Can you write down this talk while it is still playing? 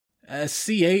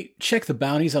C8, check the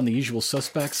bounties on the usual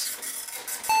suspects.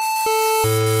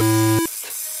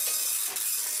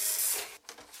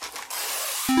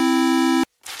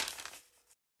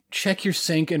 Check your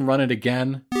sink and run it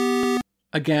again.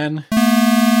 Again.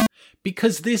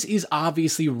 Because this is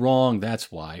obviously wrong,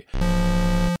 that's why.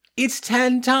 It's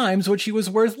 10 times what she was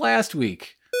worth last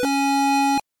week.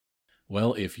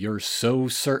 Well, if you're so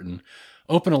certain,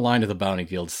 open a line to the Bounty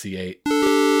Guild, C8.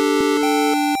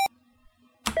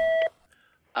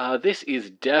 This is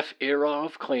Def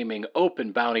Irov claiming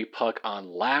open bounty puck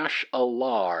on Lash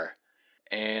Alar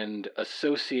and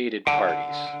associated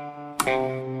parties.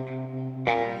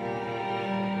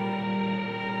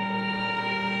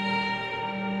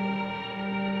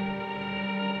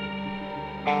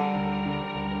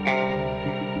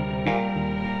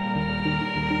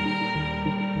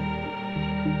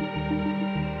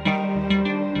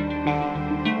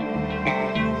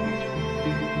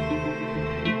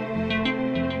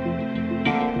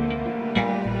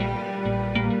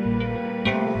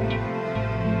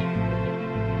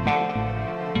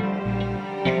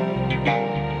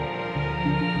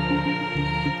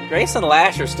 Grace and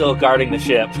Lash are still guarding the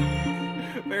ship.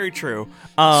 Very true.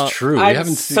 It's true. I'm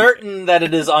certain that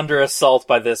it is under assault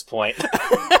by this point.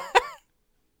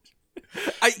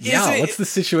 What's the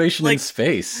situation in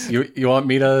space? You want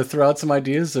me to throw out some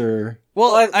ideas, or?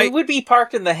 Well, we would be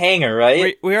parked in the hangar,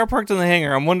 right? We are parked in the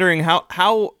hangar. I'm wondering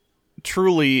how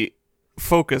truly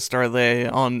focused are they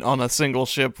on a single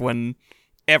ship when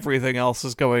everything else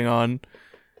is going on?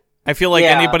 I feel like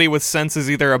anybody with sense is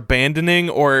either abandoning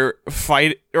or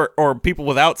or people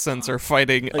without sense are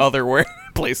fighting other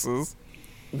places.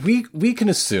 We can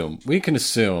assume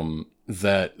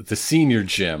that the senior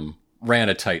Jim ran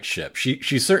a tight ship.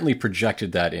 She certainly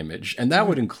projected that image, and that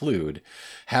would include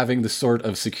having the sort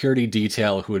of security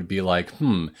detail who would be like,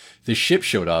 the ship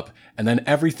showed up, and then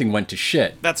everything went to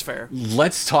shit. That's fair.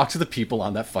 Let's talk to the people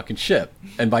on that fucking ship.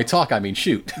 And by talk, I mean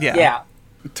shoot. Yeah.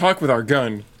 Talk with our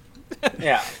gun.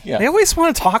 Yeah. They always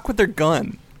want to talk with their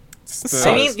gun.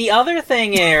 I mean, the other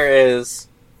thing here is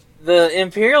the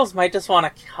Imperials might just want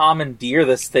to commandeer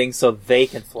this thing so they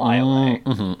can fly away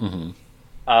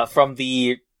from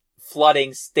the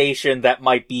flooding station that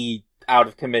might be out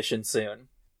of commission soon.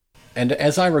 And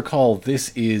as I recall, this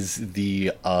is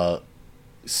the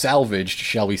salvaged,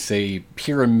 shall we say,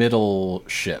 pyramidal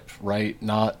ship, right?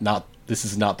 This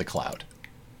is not the Cloud.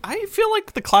 I feel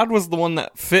like the Cloud was the one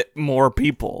that fit more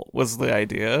people, was the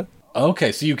idea.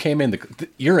 Okay, so you came in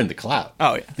you're in the Cloud.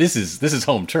 Oh yeah. This is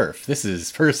home turf. This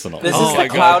is personal. This is the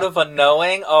Cloud of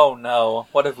Unknowing? Oh no.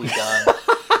 What have we done?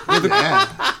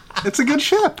 It's a good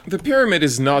ship. The pyramid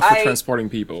is not for transporting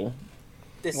people.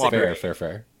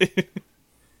 Fair.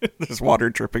 There's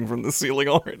water dripping from the ceiling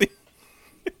already.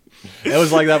 It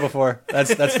was like that before.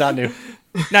 That's not new.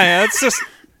 It's just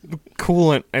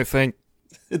coolant, I think.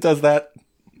 It does that.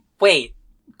 Wait,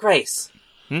 Grace.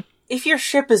 If your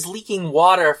ship is leaking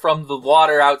water from the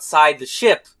water outside the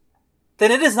ship,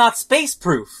 then it is not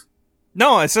space-proof.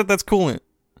 No, I said that's coolant.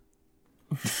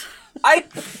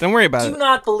 Don't worry about it. I do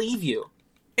not believe you.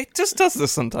 It just does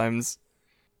this sometimes.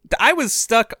 I was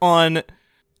stuck on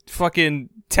fucking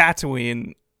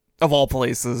Tatooine, of all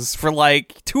places, for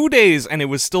like 2 days, and it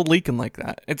was still leaking like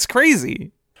that. It's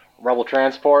crazy. Rebel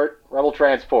transport.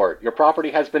 Your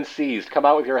property has been seized. Come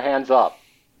out with your hands up.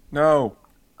 No.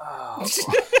 Oh.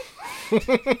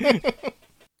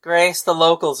 Grace, the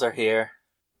locals are here.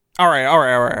 All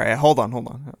right. Hold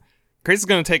on. Grace is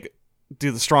going to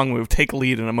do the strong move, take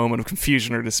lead in a moment of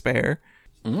confusion or despair.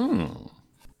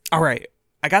 All right,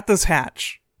 I got this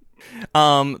hatch.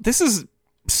 This is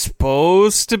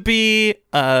supposed to be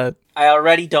I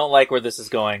already don't like where this is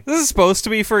going. This is supposed to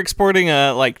be for exporting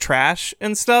like trash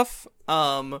and stuff.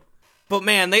 But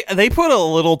man, they put a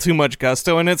little too much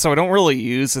gusto in it, so I don't really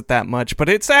use it that much. But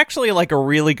it's actually like a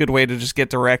really good way to just get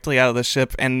directly out of the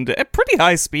ship and at pretty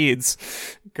high speeds.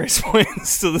 Grace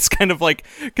points to this kind of like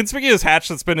conspicuous hatch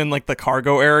that's been in like the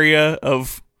cargo area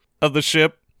of the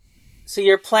ship. So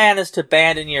your plan is to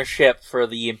abandon your ship for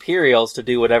the Imperials to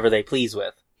do whatever they please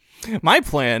with. My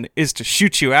plan is to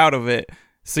shoot you out of it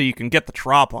so you can get the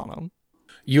drop on them.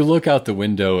 You look out the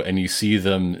window and you see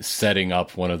them setting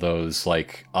up one of those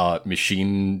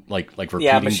machine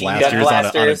repeating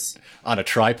blasters on a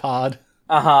tripod.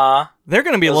 They're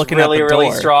going to be those looking at the door.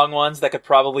 Really strong ones that could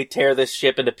probably tear this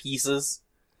ship into pieces.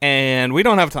 And we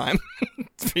don't have time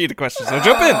for you to question, so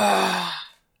jump in.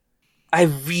 I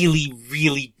really,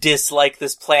 really dislike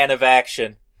this plan of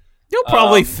action. You'll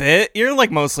probably fit. You're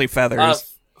like mostly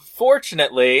feathers.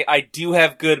 Fortunately, I do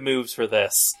have good moves for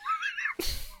this.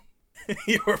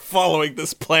 You're following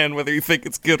this plan whether you think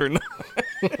it's good or not.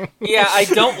 Yeah, I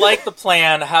don't like the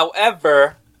plan.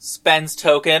 However, spends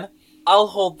token, I'll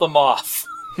hold them off.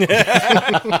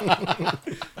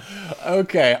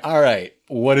 Okay, alright.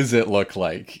 What does it look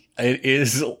like? It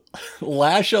is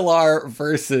Lashalar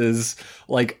versus,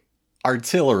 like,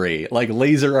 artillery. Like,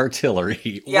 laser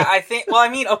artillery. Yeah, I think... Well, I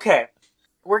mean, okay.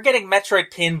 We're getting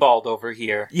Metroid pinballed over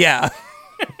here. Yeah.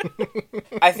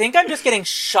 I think I'm just getting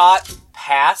shot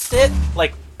past it,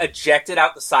 like, ejected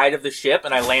out the side of the ship,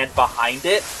 and I land behind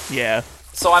it. Yeah.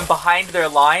 So I'm behind their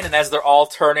line, and as they're all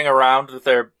turning around with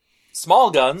their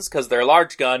small guns, because their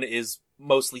large gun is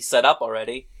mostly set up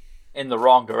already in the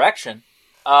wrong direction,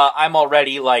 I'm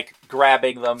already, like,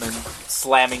 grabbing them and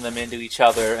slamming them into each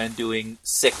other and doing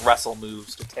sick wrestle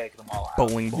moves to take them all out.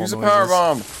 Bowling ball Use a noises. power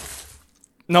bomb.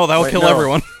 No, that will kill no.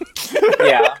 everyone.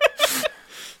 Yeah.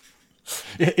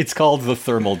 It's called the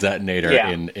thermal detonator Yeah.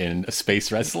 in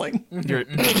space wrestling. You're-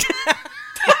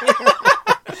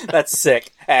 That's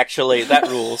sick, actually. That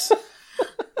rules.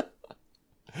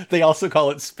 They also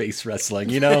call it space wrestling,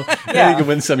 you know? Yeah. You can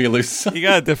win some, you lose some. you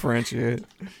gotta differentiate.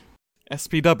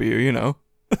 SPW, you know.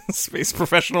 Space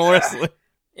Professional Wrestling.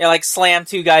 Yeah, like slam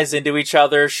two guys into each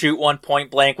other, shoot one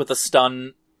point blank with a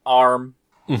stun arm.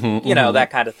 You know, that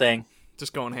kind of thing.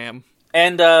 Just going ham.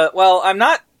 And, well, I'm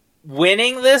not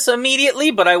winning this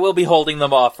immediately, but I will be holding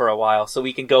them off for a while, so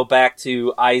we can go back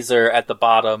to Iser at the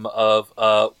bottom of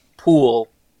pool.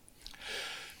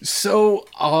 So,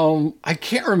 I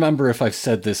can't remember if I've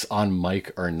said this on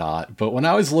mic or not, but when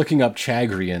I was looking up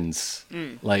Chagrians,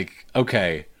 like,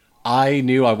 okay, I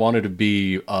knew I wanted to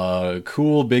be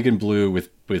cool, big and blue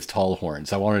with tall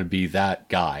horns. I wanted to be that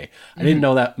guy. I didn't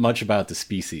know that much about the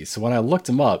species. So when I looked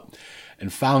them up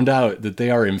and found out that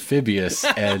they are amphibious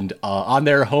and on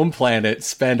their home planet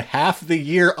spend half the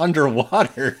year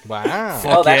underwater. Wow.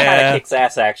 Oh, that kind yeah. of kicks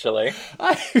ass, actually.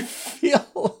 I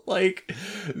feel like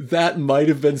that might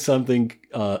have been something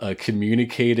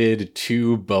communicated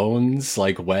to Bones,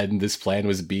 like when this plan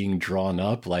was being drawn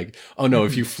up. Like, oh no,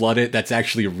 if you flood it, that's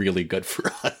actually really good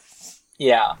for us.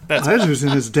 Yeah. Iser's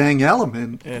in his dang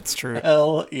element. It's true.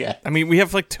 Hell yeah. I mean, we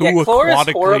have like two Yeah, Clora's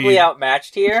aquatically... horribly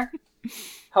outmatched here.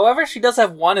 However, she does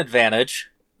have one advantage.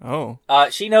 Oh.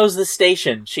 She knows the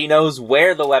station. She knows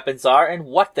where the weapons are and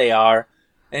what they are.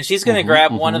 And she's gonna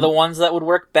grab one of the ones that would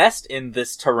work best in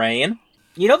this terrain.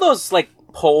 You know those, like,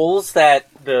 poles that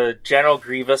the General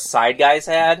Grievous side guys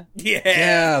had?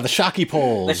 Yeah, the shocky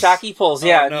poles. The shocky poles,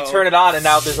 yeah. And you turn it on, and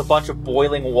now there's a bunch of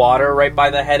boiling water right by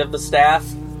the head of the staff.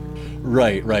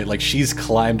 Right. Like she's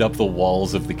climbed up the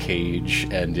walls of the cage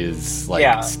and is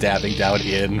like stabbing down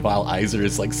in while Iser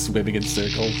is like swimming in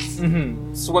circles.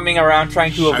 Swimming around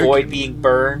trying to avoid being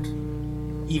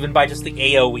burned, even by just the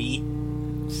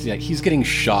AoE. So, yeah, he's getting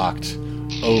shocked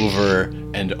over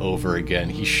and over again.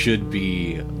 He should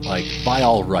be like, by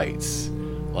all rights,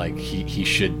 like he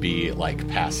should be like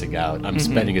passing out. I'm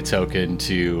spending a token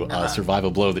to survive a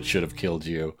blow that should have killed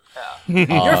you.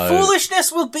 Your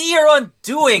foolishness will be your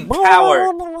undoing,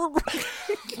 coward!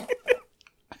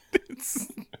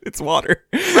 It's water.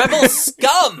 Rebel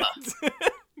scum!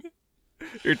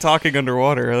 You're talking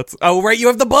underwater. That's... Oh, right, you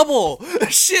have the bubble!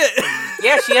 Shit!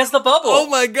 Yeah, she has the bubble. Oh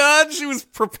my god, she was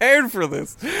prepared for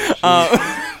this. Okay.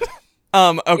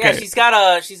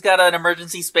 Yeah, she's got an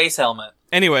emergency space helmet.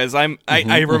 Anyways, I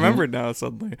remembered now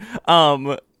suddenly.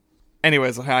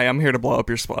 Anyways, hi, I'm here to blow up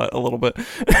your spot a little bit.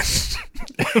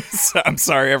 I'm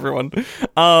sorry, everyone.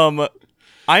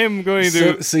 I am going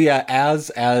to... So yeah,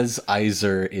 as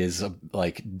Iser is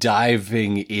like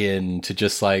diving in to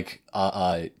just like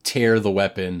tear the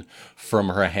weapon from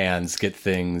her hands, get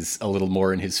things a little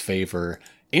more in his favor,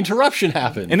 interruption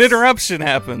happens. An interruption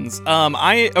happens.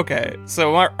 Okay,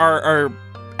 so our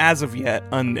as of yet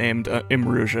unnamed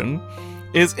Imrusion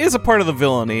is a part of the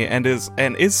villainy and is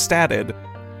statted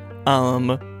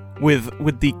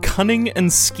with the cunning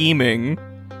and scheming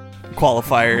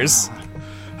qualifiers.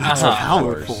 That's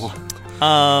powerful.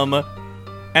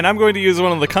 And I'm going to use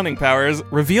one of the cunning powers,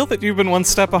 reveal that you've been one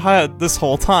step ahead this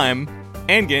whole time,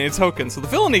 and gain a token. So the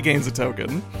villainy gains a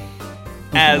token.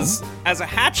 As a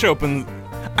hatch opens,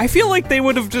 I feel like they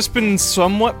would have just been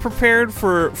somewhat prepared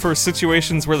for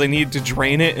situations where they need to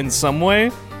drain it in some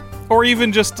way, or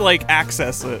even just like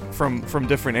access it from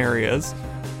different areas.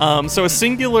 So a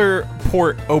singular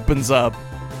port opens up,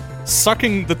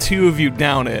 sucking the two of you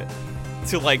down it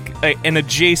to like an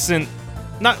adjacent,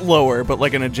 not lower, but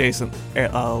like an adjacent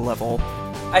level.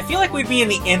 I feel like we'd be in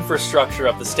the infrastructure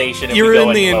of the station if You're we go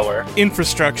in the any lower.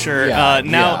 infrastructure,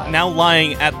 now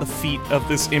lying at the feet of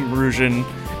this Imrusion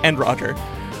and Roger,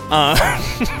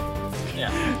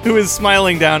 who is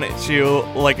smiling down at you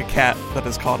like a cat that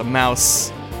has caught a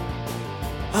mouse.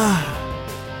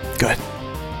 Good.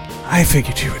 I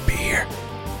figured you would be here.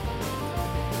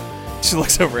 She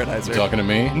looks over at Iser. You talking to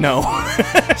me? No.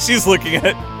 She's looking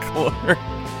at Clore.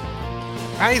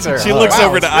 Iser. She looks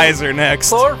over to Iser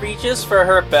next. Clore reaches for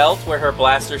her belt where her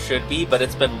blaster should be, but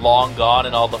it's been long gone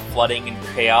in all the flooding and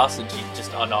chaos, and she's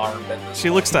just unarmed at this She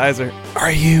point. looks to Iser.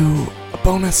 Are you a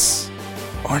bonus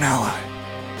or an ally?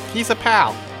 He's a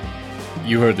pal.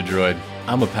 You heard the droid.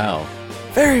 I'm a pal.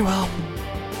 Very well.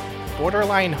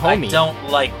 Borderline I homie. don't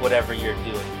like whatever you're doing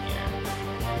here.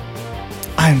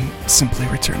 I'm simply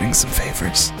returning some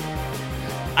favors.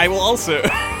 I will also...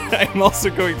 I'm also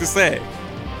going to say...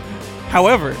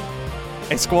 However,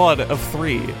 a squad of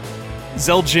 3,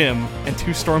 Zell Jim and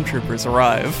 2 stormtroopers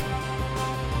arrive.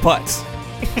 But...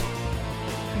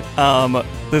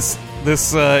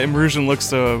 this Immersion looks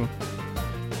to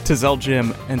Zell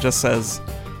Jim and just says,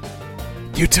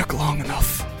 "You took long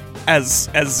enough." As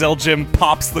Zell Jim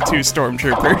pops the 2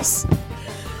 stormtroopers.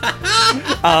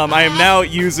 I am now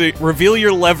using reveal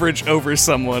your leverage over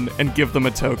someone and give them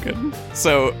a token.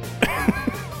 So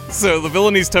the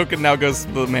villainies token now goes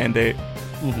to the mandate.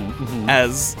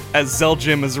 As Zell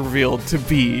Jim is revealed to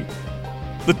be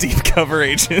the deep cover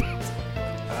agent.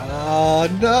 Oh,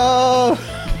 no!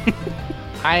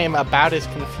 I am about as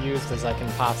confused as I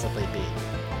can possibly be.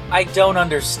 I don't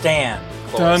understand,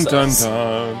 Clore Dun says.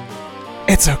 dun dun.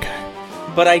 It's okay.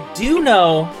 But I do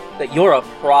know that you're a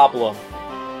problem.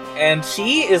 And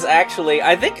she is actually,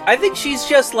 I think she's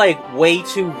just like way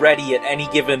too ready at any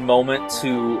given moment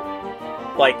to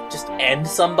like just end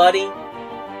somebody.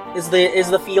 Is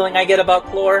the feeling I get about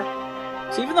Clore.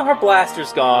 So even though her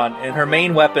blaster's gone and her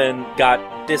main weapon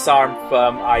got disarmed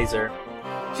from Iser,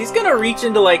 she's gonna reach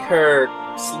into like her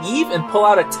sleeve and pull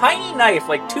out a tiny knife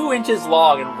like 2 inches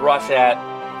long and rush at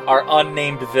our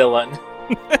unnamed villain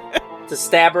to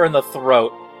stab her in the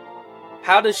throat.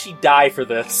 How does she die for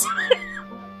this?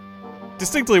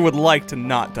 Distinctly would like to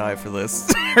not die for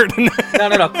this. No.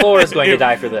 Clore is going to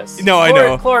die for this. No, I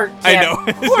know. Clore I can't,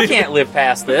 know. Clore can't live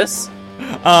past this.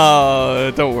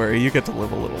 Don't worry. You get to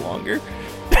live a little longer.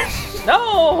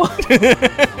 No!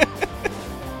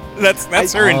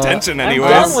 That's her intention, I'm anyways.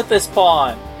 done with this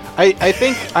pawn. I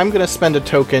think I'm going to spend a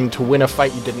token to win a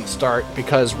fight you didn't start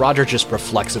because Roger just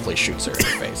reflexively shoots her in the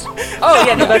face. Oh,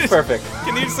 yeah, no, that's perfect.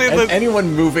 Can you say And that?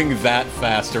 anyone moving that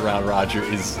fast around Roger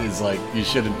is like, you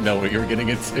shouldn't know what you're getting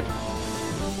into.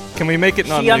 Can we make it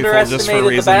She non-lethal just for underestimated the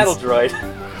reasons? battle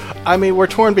droid. I mean, we're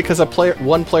torn because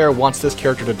one player wants this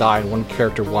character to die and one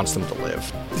character wants them to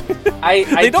live. I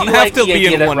They don't do have like to the be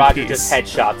idea in that one Roger piece. just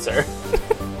headshots her.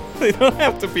 They don't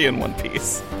have to be in one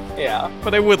piece, Yeah.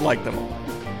 but I would like them all.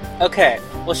 Okay,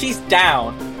 well, she's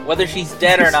down. Whether she's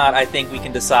dead or not, I think we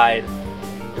can decide,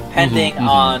 depending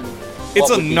on. It's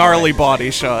what a would be gnarly right.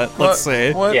 body shot. Let's say.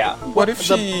 Yeah. What if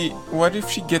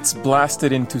she gets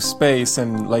blasted into space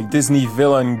and like Disney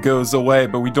villain goes away,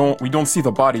 but we don't see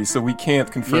the body, so we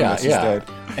can't confirm that she's dead.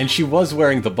 And she was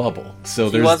wearing the bubble,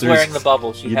 so She was wearing the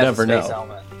bubble. She you has never a space know.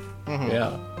 helmet.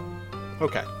 Yeah.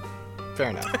 Okay. Fair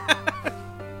enough.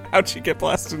 How'd she get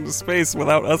blasted into space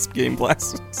without us being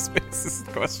blasted into space is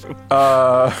the question.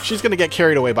 She's going to get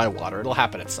carried away by water. It'll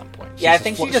happen at some point. Yeah, I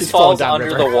think she she's just falling falls down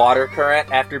under river. the water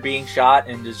current after being shot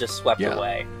and is just swept Yeah.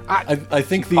 away. I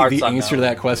think the Parts answer to unknown.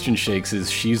 that question, Shakes, is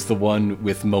she's the one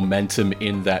with momentum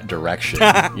in that direction,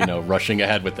 rushing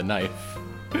ahead with the knife.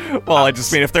 Well, I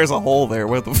just mean if there's a hole there,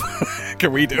 what the fuck are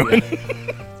we doing?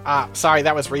 Sorry,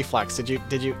 that was reflex. Did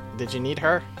you need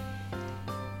her?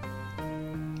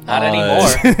 Not anymore.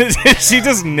 She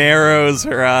just narrows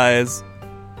her eyes.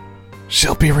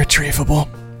 She'll be retrievable.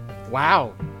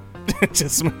 Wow.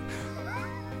 Just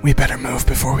we better move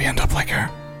before we end up like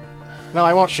her. No,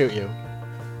 I won't shoot you.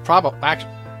 Probably.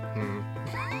 Actually,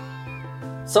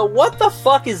 So what the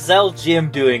fuck is Zell Jim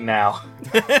doing now?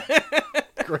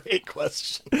 great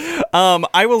question.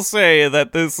 I will say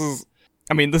that this is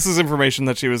information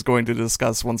that she was going to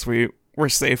discuss once we were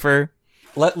safer.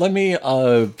 Let me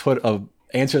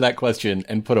answer that question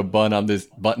and put a button on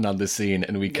this scene,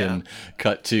 and we can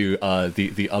cut to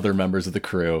the other members of the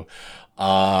crew.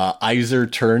 Iser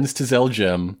turns to Zell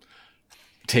Jim,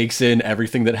 takes in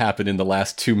everything that happened in the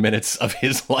last 2 minutes of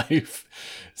his life,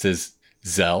 says,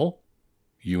 "Zell,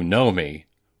 you know me.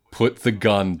 Put the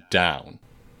gun down.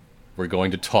 We're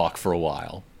going to talk for a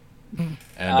while. And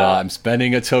I'm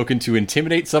spending a token to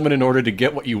intimidate someone in order to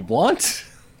get what you want."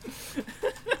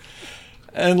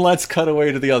 And let's cut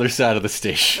away to the other side of the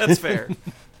station. That's fair.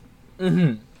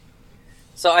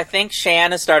 So I think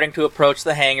Shan is starting to approach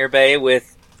the hangar bay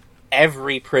with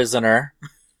every prisoner.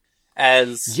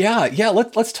 As Yeah.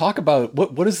 Let's talk about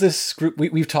what is this group?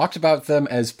 We've talked about them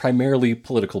as primarily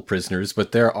political prisoners,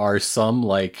 but there are some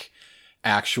like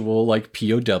actual like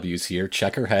POWs here.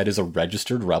 Checkerhead is a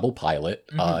registered rebel pilot.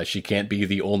 She can't be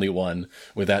the only one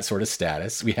with that sort of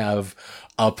status. We have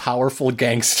a powerful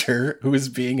gangster who is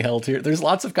being held here. There's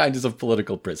lots of kinds of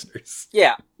political prisoners.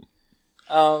 Yeah.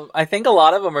 I think a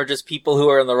lot of them are just people who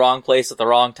are in the wrong place at the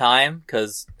wrong time,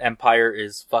 because Empire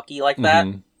is fucky like that.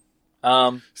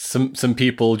 Some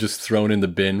people just thrown in the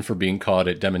bin for being caught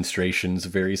at demonstrations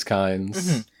of various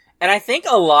kinds. And I think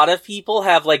a lot of people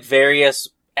have like various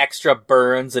extra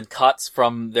burns and cuts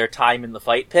from their time in the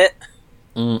fight pit.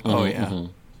 Oh yeah.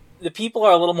 The people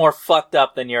are a little more fucked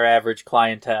up than your average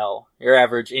clientele, your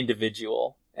average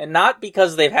individual. And not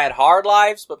because they've had hard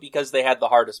lives, but because they had the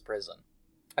hardest prison.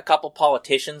 A couple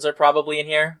politicians are probably in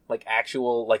here, like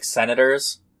actual like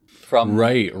senators from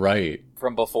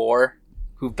from before,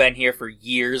 who've been here for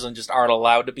years and just aren't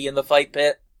allowed to be in the fight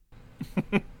pit.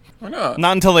 Why not?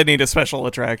 Not until they need a special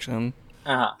attraction.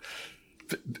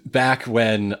 Back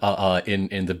when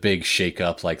in the big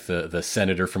shakeup, like the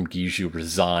senator from Giju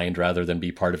resigned rather than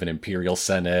be part of an imperial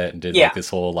senate and did like this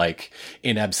whole like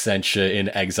in absentia, in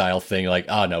exile thing. Like,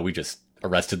 oh no, we just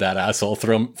arrested that asshole,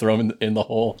 throw him in the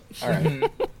hole. All right.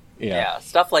 Yeah,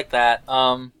 stuff like that.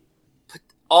 All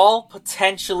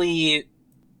potential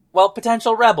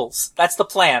rebels. That's the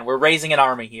plan. We're raising an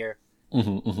army here.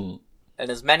 And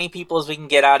as many people as we can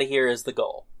get out of here is the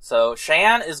goal. So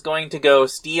Shan is going to go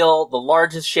steal the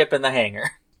largest ship in the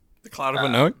hangar. The Cloud of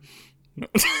Unknown?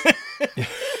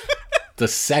 The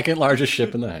second largest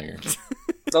ship in the hangar.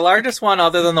 The largest one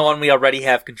other than the one we already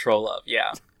have control of,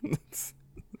 yeah.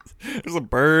 There's a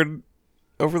bird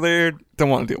over there. Don't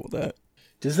want to deal with that.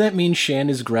 Does that mean Shan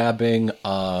is grabbing,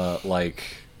 like,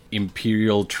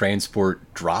 Imperial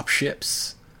transport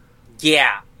dropships?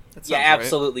 Yeah. Yeah,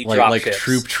 absolutely. Right. Like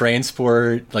troop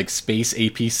transport, like space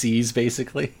APCs,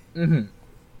 basically?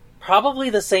 Probably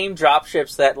the same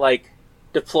dropships that, like,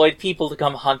 deployed people to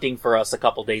come hunting for us a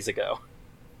couple days ago.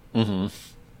 Do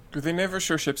they never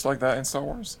show ships like that in Star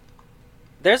Wars?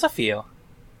 There's a few.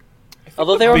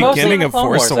 Although they were mostly in the Clone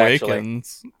Wars,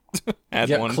 Awakens.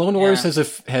 Clone Wars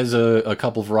has a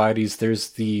couple varieties.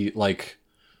 There's the like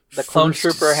the Clone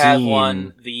Trooper has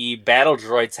one. The Battle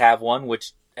Droids have one,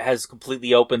 which has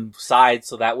completely open sides,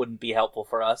 so that wouldn't be helpful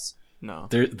for us. No.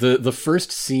 The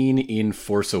first scene in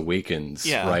Force Awakens,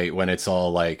 right, when it's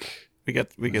all like we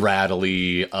get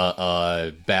rattly,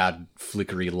 bad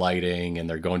flickery lighting, and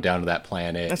they're going down to that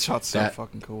planet. That shot's so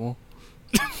fucking cool.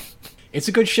 It's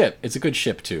a good ship. It's a good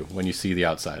ship, too, when you see the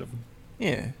outside of them.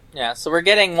 Yeah. Yeah, so we're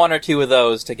getting one or two of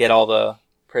those to get all the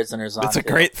prisoners on. It's a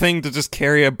great thing to just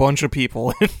carry a bunch of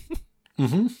people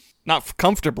in. Not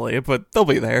comfortably, but they'll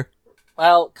be there.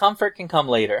 Well, comfort can come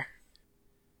later.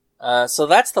 So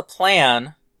that's the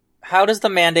plan. How does the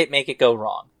mandate make it go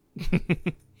wrong?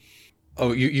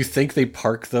 Oh, you think they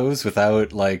park those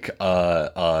without, like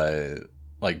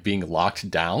being locked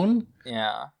down?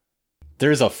 Yeah.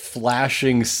 There's a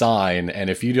flashing sign, and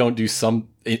if you don't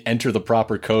enter the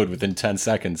proper code within 10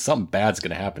 seconds, something bad's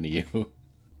gonna happen to you.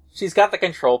 She's got the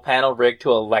control panel rigged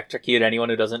to electrocute anyone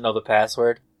who doesn't know the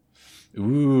password.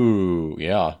 Ooh,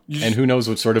 yeah. And who knows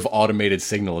what sort of automated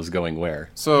signal is going where.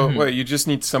 So, wait, you just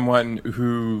need someone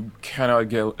who cannot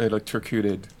get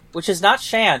electrocuted. Which is not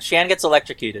Shan. Shan gets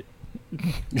electrocuted.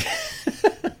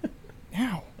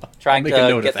 Ow. Trying to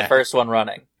get the first one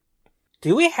running.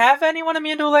 Do we have anyone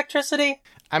immune to electricity?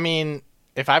 I mean,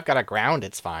 if I've got a ground,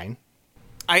 it's fine.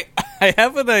 I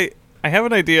have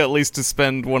an idea, at least, to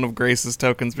spend one of Grace's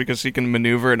tokens because she can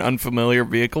maneuver an unfamiliar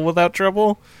vehicle without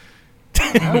trouble.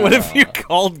 What if you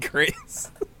called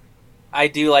Grace? I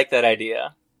do like that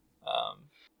idea.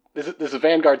 This is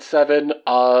Vanguard 7.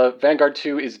 Vanguard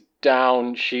 2 is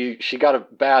down. She got a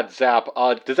bad zap.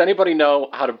 Does anybody know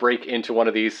how to break into one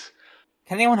of these?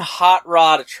 Can anyone hot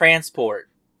rod a transport?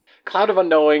 Cloud of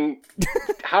Unknowing.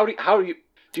 How do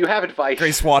you have advice?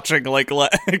 Grace watching, like,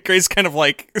 Grace kind of,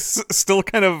 like, still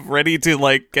kind of ready to,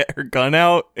 like, get her gun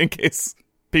out in case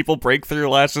people break through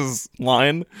Lash's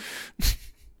line.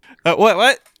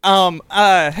 What?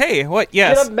 Hey, what?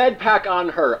 Yes. Get a med pack on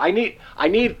her. I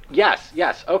need,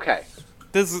 yes, okay.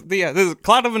 This is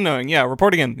Cloud of Unknowing,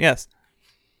 reporting in, yes.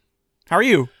 How are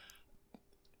you?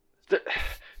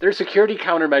 There's security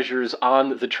countermeasures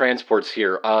on the transports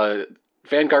here.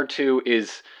 Vanguard 2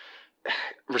 is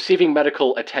receiving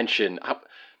medical attention.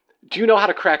 Do you know how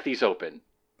to crack these open?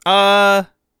 Yeah,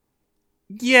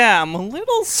 I'm a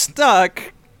little stuck.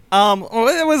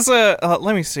 It was,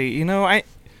 let me see,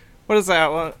 what is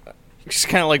that? She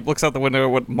kind of, like, looks out the window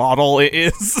at what model it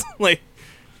is. Like,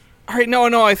 alright,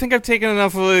 no, I think I've taken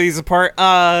enough of these apart.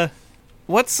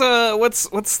 What's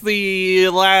the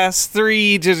last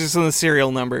 3 digits in the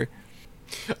serial number?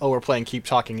 Oh, we're playing Keep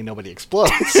Talking and Nobody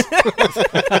Explodes.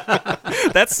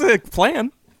 That's the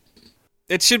plan.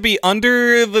 It should be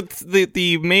under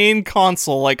the main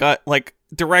console, like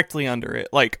directly under it.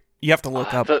 Like, you have to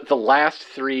look up. The last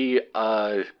three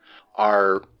are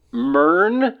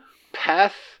Mern,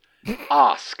 Peth,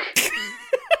 Osk.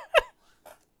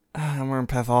 Mern,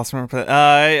 Peth, Osk, Mern, Peth.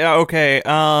 Okay.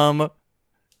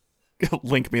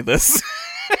 Link me this.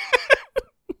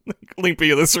 Link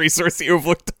me this resource you've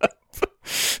looked up.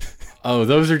 Oh,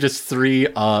 those are just three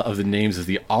of the names of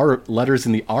the letters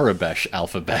in the Arabesh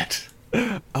alphabet.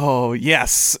 Oh,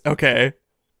 yes. Okay.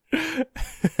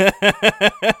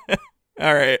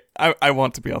 Alright. I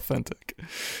want to be authentic.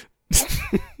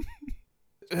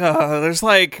 There's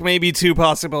like maybe two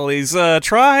possibilities.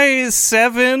 Try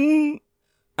 7.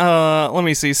 Let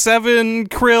me see. 7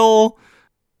 Krill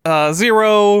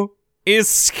 0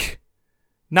 Isk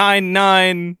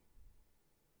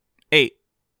 998.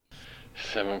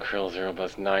 7 Krill 0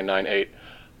 bus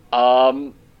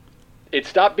 998. It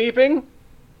stopped beeping,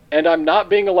 and I'm not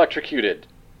being electrocuted.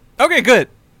 Okay, good.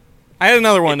 I had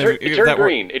another one. It turned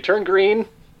green. It turned green.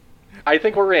 I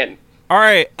think we're in. All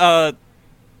right.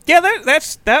 Yeah,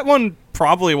 that one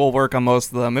probably will work on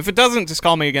most of them. If it doesn't, just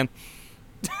call me again.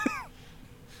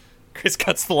 Chris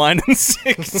cuts the line and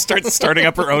starts starting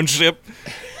up her own ship.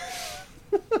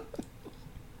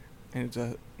 I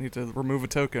need to remove a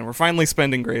token. We're finally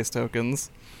spending Grace tokens.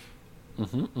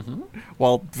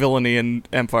 While Villainy and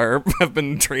Empire have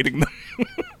been trading them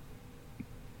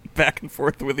back and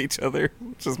forth with each other,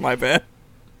 which is my bad.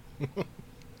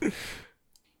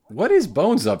 What is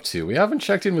Bones up to? We haven't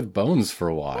checked in with Bones for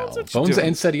a while. Bones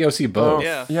and Sediosi both.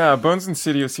 Yeah, Bones and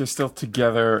Sediosi are still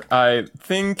together. I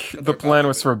think the plan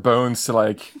was for Bones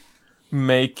to,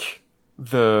 make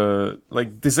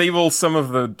disable some of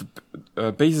the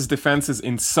base's defenses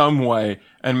in some way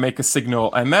and make a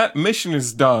signal. And that mission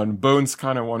is done. Bones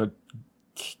kind of want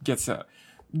to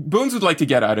Bones would like to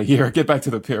get out of here, get back to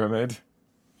the pyramid.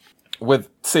 With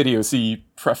Sediosi,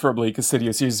 preferably, because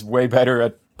Sediosi is way better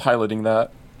at piloting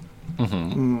that.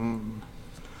 The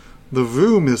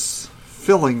room is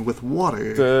filling with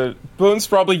water. The Bones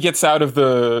probably gets out of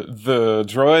the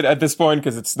droid at this point,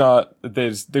 because it's not,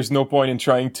 there's no point in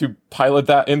trying to pilot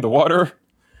that in the water.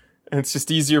 And it's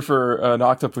just easier for an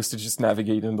octopus to just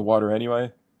navigate in the water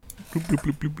anyway. Bloop, bloop,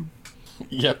 bloop, bloop, bloop.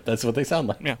 Yep, that's what they sound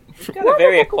like. Yeah. We've got a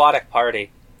very aquatic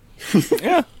party.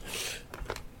 Yeah.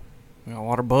 We got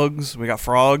water bugs, we got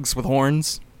frogs with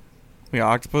horns, we got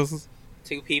octopuses.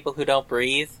 2 people who don't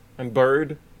breathe. And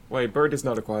bird. Wait, bird is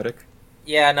not aquatic.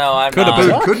 Yeah, no, I'm Could not. have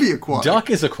been. Could be aquatic.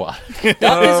 Duck is aquatic.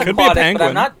 Duck is Could be a aquatic, but penguin.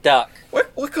 I'm not duck.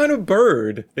 What kind of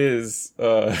bird is,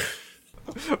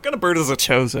 What kind of bird is a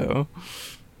chozo?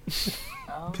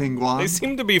 Penguin. They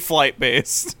seem to be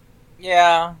flight-based.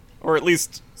 Yeah. Or at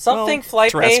least, Something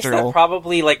flight-based that terrestrial.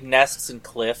 probably, nests in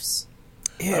cliffs.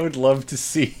 I would love to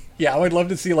see. Yeah, I would love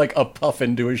to see a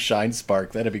puffin do a shine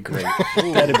spark. That'd be great.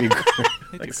 That'd be great.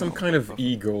 like some kind of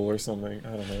eagle or something? I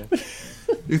don't know.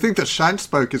 You think the shine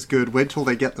spoke is good? Wait till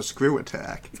they get the screw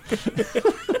attack.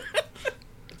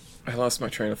 I lost my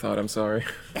train of thought, I'm sorry.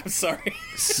 I'm sorry.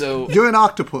 So You're an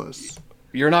octopus.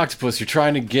 you're an octopus. You're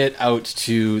trying to get out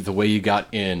to the way you got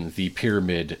in, the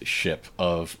pyramid ship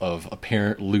of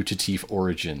apparent Lutatif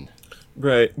origin.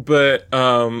 Right, but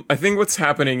I think what's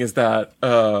happening is that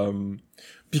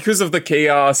because of the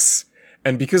chaos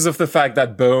and because of the fact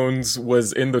that Bones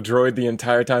was in the droid the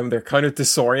entire time, they're kind of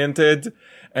disoriented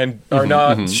and are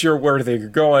not sure where they're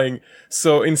going.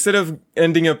 So instead of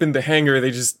ending up in the hangar,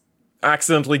 they just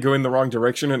accidentally go in the wrong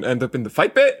direction and end up in the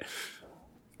fight pit.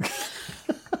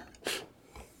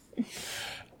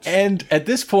 And at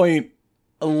this point,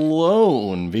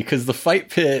 alone, because the fight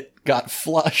pit got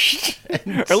flushed.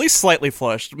 Or at least slightly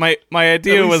flushed. My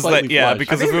idea was that, slightly yeah, flushed.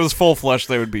 because if it was full flush,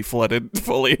 they would be flooded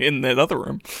fully in that other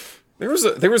room. There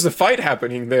was a fight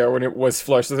happening there when it was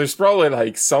flushed, so there's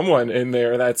probably someone in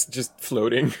there that's just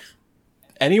floating.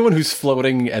 Anyone who's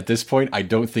floating at this point, I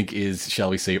don't think is, shall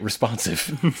we say,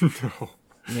 responsive.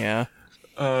 Yeah.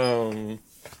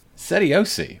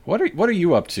 Sediosi, what are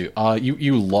you up to?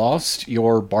 You lost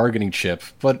your bargaining chip,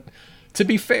 but to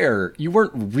be fair, you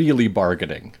weren't really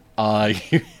bargaining.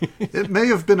 It may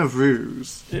have been a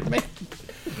ruse.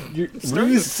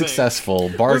 Ruse successful,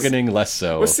 bargaining less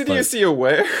so. Was Sidiosi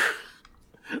aware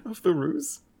of the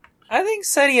ruse? I think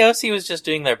Sediosi was just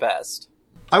doing their best.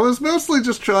 I was mostly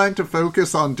just trying to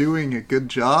focus on doing a good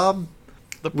job,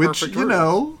 which,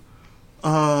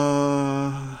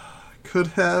 could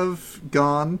have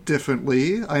gone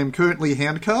differently. I am currently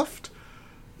handcuffed.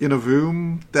 in a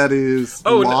room that is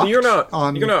Oh, locked you're not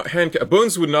on... you're not handcuffed.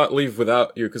 Bones would not leave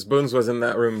without you because Bones was in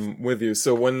that room with you.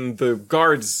 So when the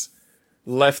guards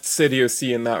left City OC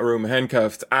in that room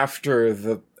handcuffed after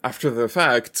the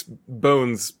fact,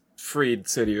 Bones freed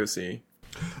City OC.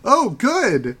 Oh,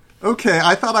 good. Okay,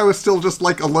 I thought I was still just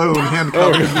like alone,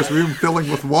 handcuffed in this room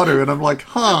filling with water, and I'm like,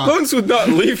 huh. Bones would not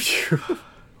leave you.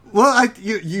 Well,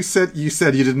 you said you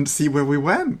didn't see where we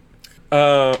went.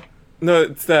 No,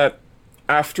 it's that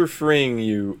after freeing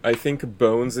you, I think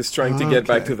Bones is trying to get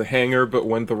back to the hangar, but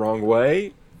went the wrong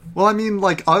way. Well, I mean,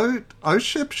 like, our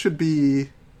ship should be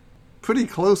pretty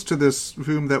close to this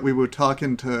room that we were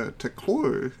talking to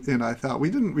Clore in, I thought.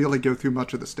 We didn't really go through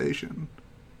much of the station.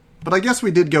 But I guess we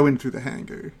did go in through the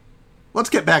hangar. Let's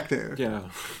get back there. Yeah.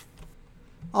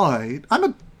 Alright,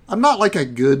 I'm not like a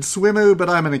good swimmer, but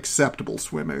I'm an acceptable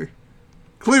swimmer.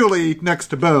 Clearly, next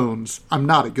to Bones, I'm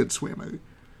not a good swimmer.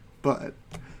 But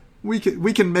we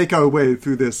can make our way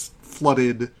through this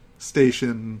flooded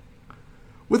station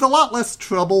with a lot less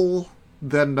trouble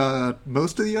than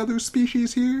most of the other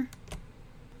species here.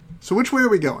 So which way are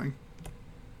we going?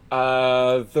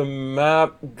 The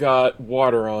map got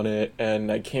water on it,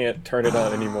 and I can't turn it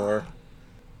on anymore.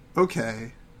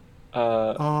 Okay.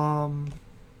 Can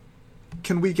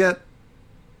we get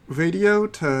radio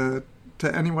to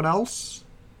anyone else?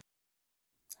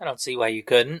 I don't see why you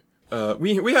couldn't.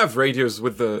 We have radios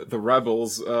with the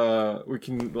rebels. We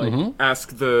can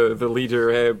ask the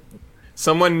leader. Hey,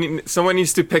 someone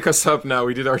needs to pick us up now.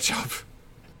 We did our job.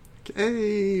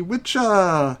 Okay, which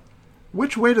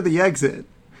way to the exit?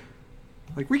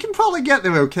 Like, we can probably get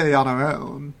there okay on our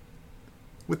own.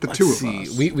 With the two of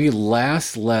us. We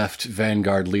last left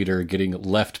Vanguard leader getting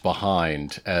left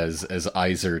behind as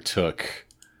Iser took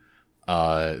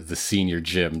the senior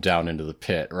Jim down into the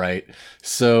pit, right?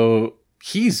 So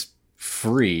he's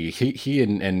free. He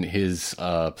and his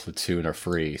platoon are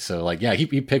free. So like, yeah,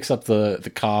 he picks up the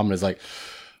comm and is like,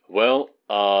 well,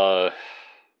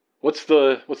 what's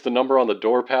the number on the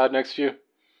door pad next to you?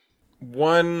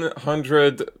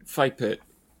 100 fight pit.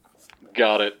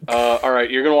 Got it. All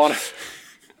right, you're gonna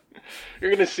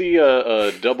see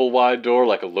a double wide door,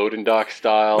 like a loading dock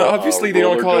style. No, obviously they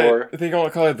don't call door. it. They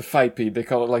don't call it the fight pit. They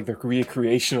call it like the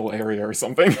recreational area or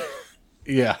something.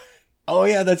 Yeah. Oh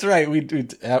yeah, that's right.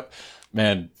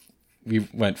 Man, we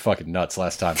went fucking nuts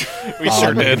last time. We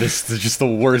sure did. This is just the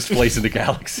worst place in the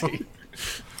galaxy.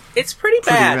 It's pretty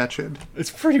bad. Wretched.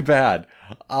 It's pretty bad.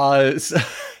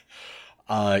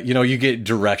 You get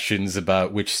directions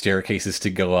about which staircases to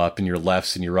go up and your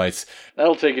lefts and your rights.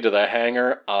 That'll take you to the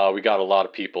hangar. We got a lot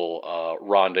of people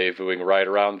rendezvousing right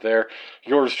around there.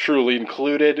 Yours truly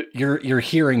included. You're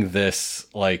hearing this,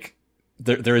 like,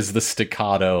 there is the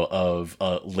staccato of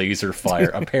laser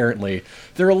fire. Apparently,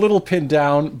 they're a little pinned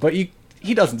down, but he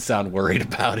doesn't sound worried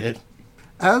about it.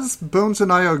 As Bones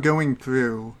and I are going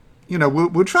through,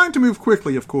 we're trying to move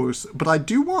quickly, of course, but I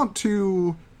do want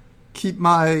to keep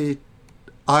my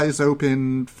eyes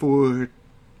open for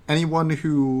anyone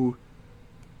who,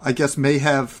 I guess, may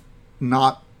have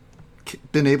not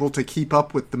been able to keep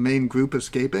up with the main group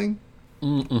escaping.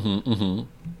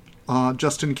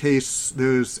 Just in case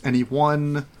there's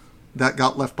anyone that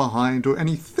got left behind or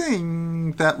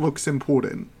anything that looks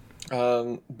important.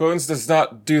 Bones does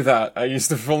not do that. I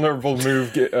used the vulnerable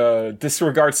move,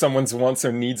 disregard someone's wants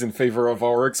or needs in favor of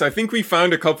ours. I think we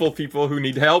found a couple people who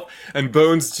need help, and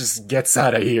Bones just gets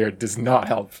out of here. Does not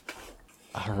help.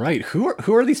 All right, who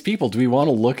are these people? Do we want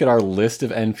to look at our list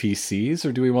of NPCs,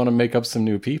 or do we want to make up some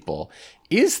new people?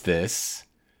 Is this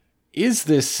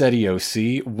SETI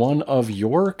OC one of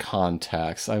your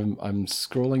contacts? I'm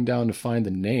scrolling down to find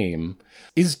the name.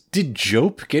 Did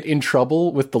Jope get in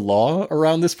trouble with the law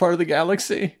around this part of the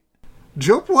galaxy?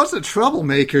 Jope was a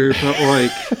troublemaker, but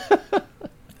like...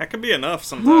 That could be enough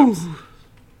sometimes. You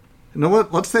know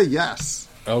what? Let's say yes.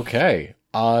 Okay.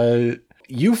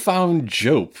 You found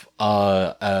Jope,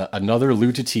 another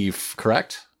Lutatif,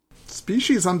 correct?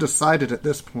 Species undecided at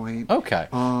this point. Okay,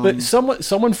 but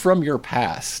someone from your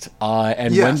past,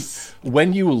 and yes.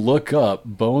 when you look up,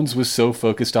 Bones was so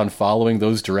focused on following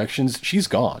those directions, she's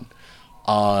gone.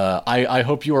 I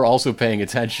hope you are also paying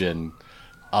attention.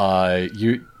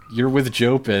 You're with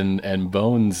Jope, and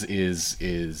Bones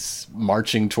is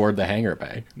marching toward the hangar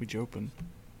bay. We Joping.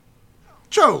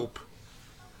 Jope,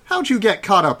 how'd you get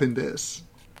caught up in this?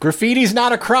 Graffiti's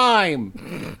not a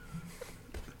crime.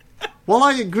 Well,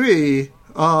 I agree.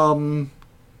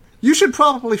 You should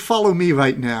probably follow me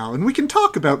right now, and we can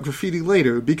talk about graffiti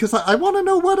later, because I want to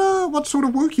know what sort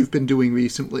of work you've been doing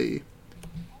recently.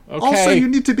 Okay. Also, you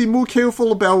need to be more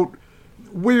careful about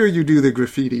where you do the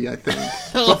graffiti, I think.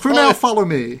 But for now, follow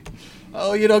me.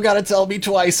 Oh, you don't gotta tell me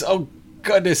twice. Oh,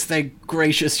 goodness, thank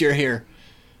gracious you're here.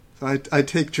 So I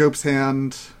take Jope's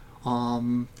hand.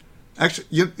 Actually,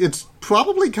 it's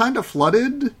probably kind of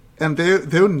flooded, and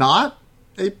they're not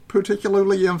a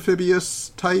particularly amphibious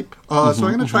type. So I'm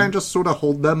going to try and just sort of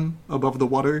hold them above the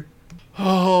water.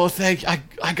 Oh,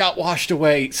 I got washed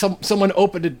away. Someone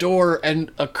opened a door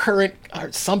and a current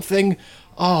or something.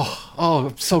 Oh,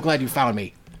 I'm so glad you found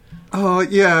me. Oh,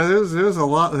 yeah, there's a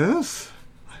lot of this.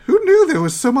 Who knew there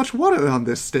was so much water on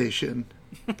this station?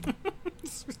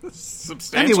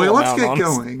 Anyway, let's get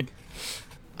going.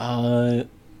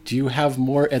 Do you have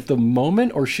more at the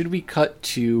moment, or should we cut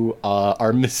to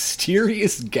our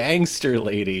mysterious gangster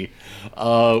lady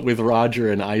with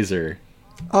Roger and Iser?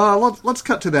 Let's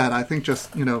cut to that. I think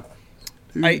just,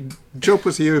 Jope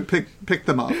was here, pick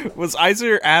them up. Was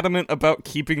Iser adamant about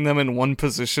keeping them in one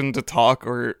position to talk,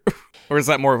 or is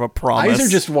that more of a promise? Iser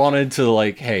just wanted to,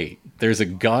 hey, there's a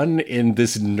gun in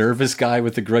this nervous guy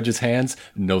with the grudge's hands.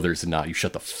 No, there's not. You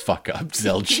shut the fuck up,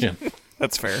 Zeljim.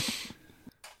 That's fair.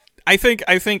 I think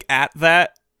at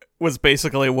that was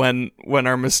basically when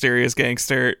our mysterious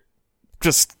gangster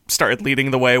just started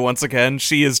leading the way once again.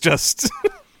 She is just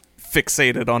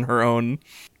fixated on her own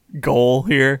goal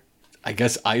here. I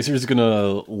guess Iser's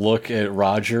gonna look at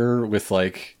Roger with,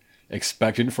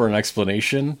 expectant for an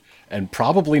explanation, and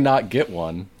probably not get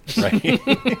one, right?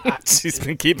 She's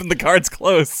been keeping the cards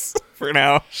close for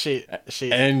now. She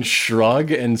and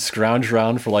shrug and scrounge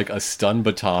around for a stun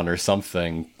baton or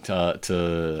something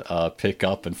to pick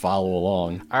up and follow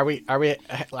along. Are we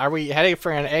heading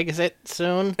for an exit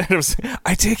soon?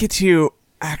 I take it you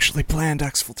actually planned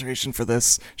exfiltration for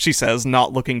this, she says,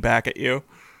 not looking back at you.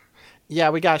 Yeah,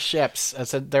 we got ships. I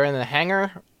said they're in the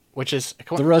hangar, which is...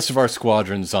 The rest of our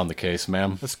squadron's on the case,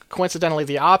 ma'am. It's coincidentally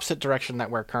the opposite direction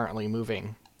that we're currently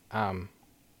moving. Thought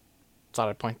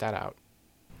I'd point that out.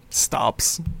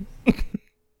 Stops.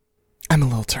 I'm a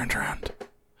little turned around.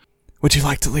 Would you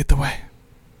like to lead the way?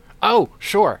 Oh,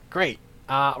 sure. Great.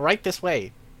 Right this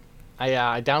way.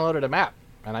 I downloaded a map,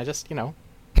 and I just,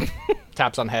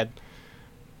 taps on head.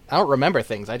 I don't remember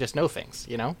things, I just know things,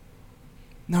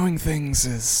 Knowing things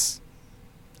is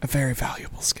a very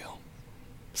valuable skill.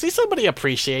 See, somebody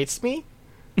appreciates me.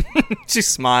 She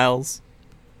smiles.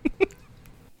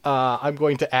 I'm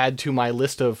going to add to my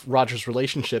list of Roger's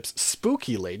relationships,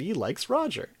 Spooky Lady likes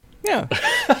Roger. Yeah.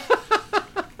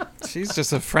 She's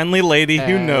just a friendly lady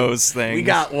who knows things. We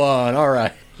got one, all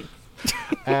right.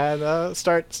 And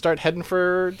start heading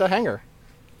for the hangar.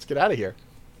 Let's get out of here.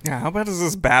 Yeah, how bad is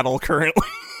this battle currently?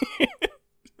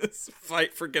 This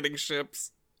fight for getting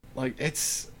ships.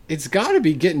 It's got to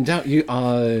be getting down.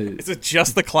 Is it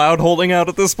just the cloud holding out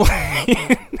at this point?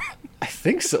 I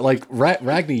think so.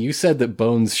 Ragni, you said that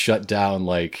Bones shut down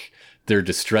their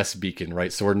distress beacon,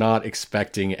 right? So we're not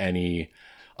expecting any,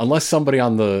 unless somebody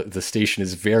on the station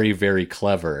is very, very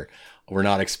clever. We're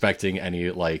not expecting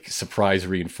any surprise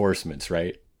reinforcements,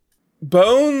 right?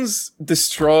 Bones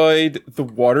destroyed the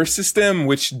water system,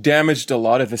 which damaged a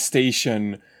lot of the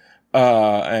station.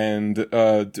 And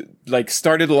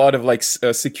started a lot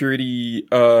of security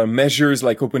measures,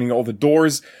 opening all the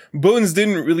doors. Bones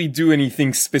didn't really do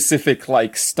anything specific,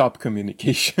 stop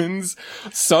communications.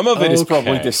 Some of it is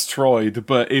probably destroyed,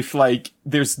 but if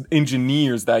there's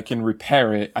engineers that can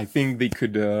repair it, I think they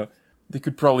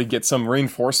could probably get some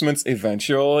reinforcements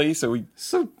eventually.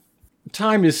 So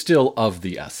time is still of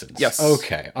the essence. Yes.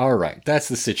 Okay. All right. That's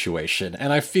the situation.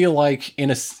 And I feel like in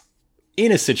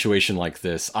a situation like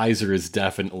this, Iser is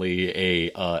definitely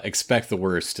a expect the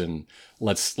worst and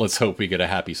let's hope we get a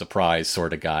happy surprise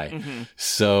sort of guy. Mm-hmm.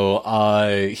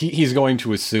 So he's going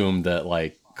to assume that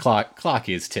clock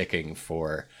is ticking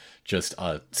for just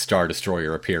a Star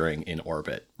Destroyer appearing in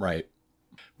orbit, right?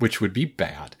 Which would be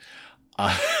bad.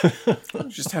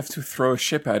 Just have to throw a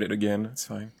ship at it again. It's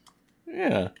fine.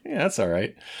 Yeah, that's all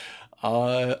right.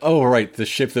 Right, the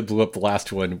ship that blew up the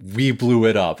last one, we blew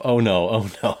it up. Oh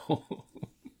no.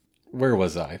 Where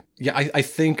was I? Yeah, I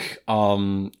think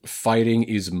fighting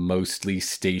is mostly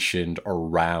stationed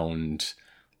around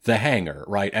the hangar,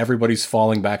 right? Everybody's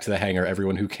falling back to the hangar,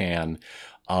 everyone who can.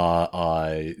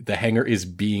 The hangar is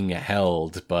being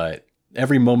held, but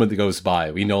every moment that goes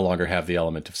by, we no longer have the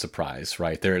element of surprise,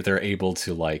 right? They're able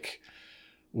to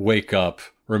wake up,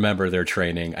 remember their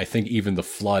training. I think even the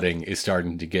flooding is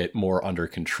starting to get more under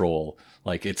control.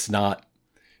 It's not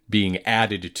being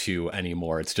added to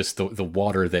anymore. It's just the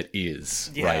water that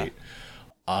is, right?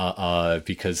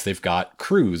 Because they've got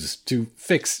crews to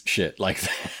fix shit like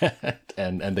that,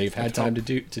 and they've had time to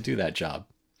do that job.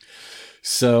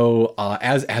 So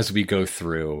as we go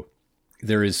through,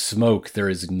 there is smoke, there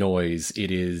is noise.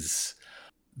 It is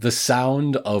the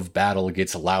sound of battle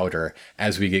gets louder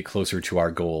as we get closer to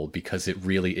our goal, because it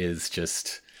really is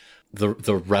just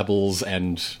the rebels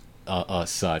and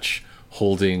such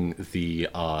holding the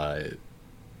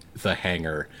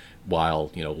hangar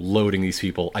while, loading these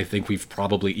people. I think we've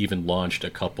probably even launched a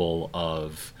couple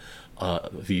of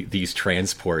these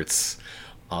transports.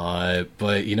 But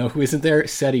who isn't there?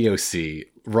 Setiosi,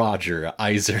 Roger,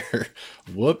 Iser.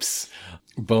 Whoops.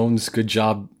 Bones, good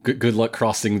job. Good luck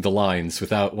crossing the lines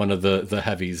without one of the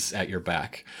heavies at your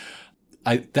back.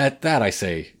 That I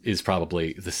say is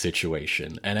probably the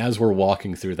situation. And as we're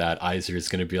walking through that, Iser is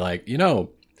going to be like,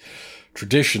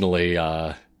 traditionally,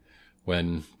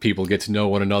 when people get to know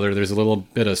one another, there's a little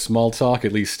bit of small talk,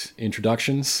 at least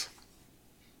introductions.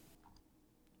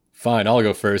 Fine, I'll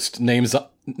go first. Name's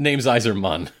Iser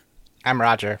Munn. I'm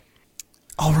Roger.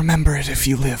 I'll remember it if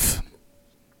you live.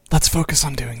 Let's focus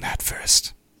on doing that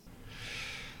first.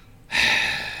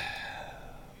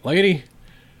 Lady,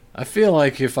 I feel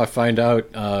like if I find out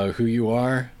who you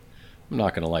are, I'm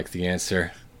not going to like the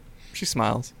answer. She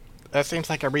smiles. That seems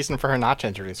like a reason for her not to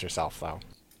introduce herself, though.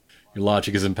 Your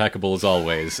logic is impeccable as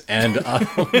always. And,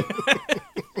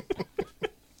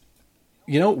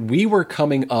 we were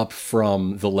coming up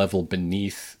from the level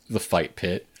beneath the fight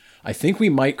pit. I think we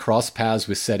might cross paths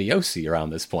with Setiosi around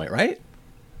this point, right?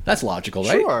 That's logical,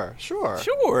 right?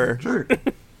 Sure.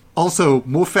 Also,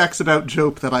 more facts about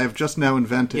Jope that I have just now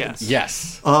invented.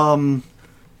 Yes.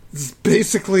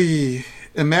 Basically,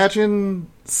 imagine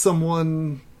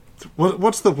someone...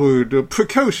 What's the word?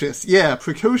 Precocious. Yeah,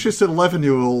 precocious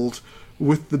 11-year-old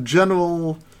with the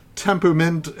general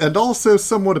temperament and also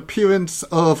somewhat appearance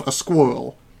of a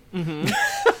squirrel. Mm-hmm.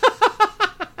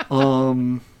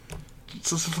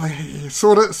 Just like,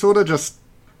 sort of just,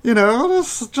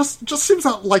 just seems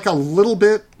like a little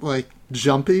bit, like,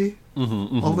 jumpy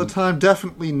all the time.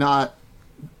 Definitely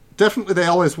they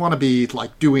always want to be,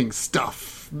 like, doing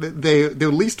stuff. Their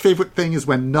least favorite thing is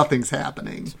when nothing's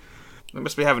happening. They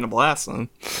must be having a blast, then.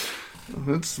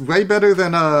 It's way better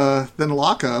than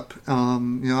lockup.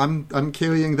 I'm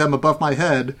carrying them above my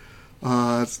head,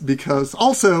 because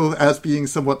also, as being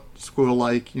somewhat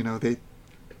squirrel-like, they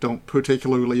don't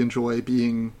particularly enjoy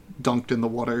being dunked in the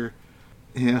water.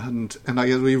 And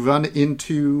we run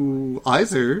into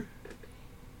Iser.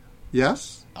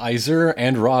 Yes? Iser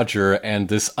and Roger and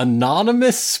this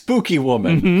anonymous spooky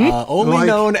woman. Only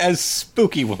known as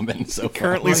Spooky Woman so far.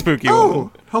 Currently Spooky Woman.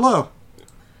 Oh, hello.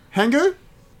 Hanger?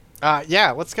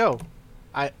 Yeah, let's go.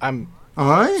 I'm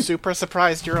Alright. super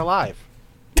surprised you're alive.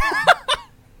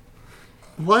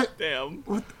 What? damn.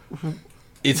 What?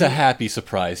 It's a happy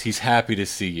surprise. He's happy to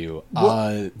see you.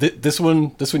 This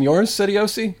one yours,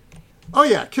 Setiosi? Oh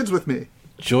yeah, kids with me.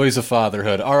 Joys of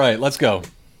fatherhood. All right, let's go.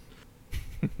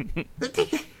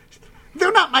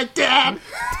 They're not my dad.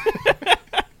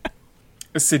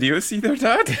 Is Setiosi their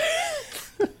dad?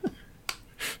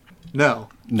 No.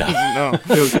 No.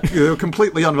 They're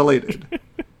completely unrelated.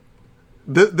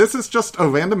 This is just a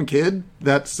random kid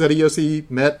that Setiosi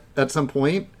met at some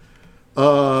point.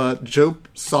 Jope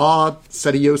saw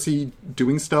Setiosi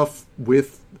doing stuff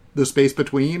with the space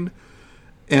between,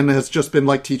 and has just been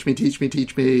like, teach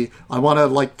me. I want to,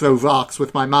 like, throw rocks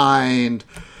with my mind.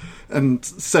 And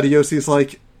Setiosi's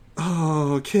like,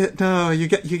 oh, kid, no, you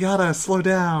gotta slow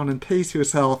down and pace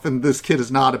yourself. And this kid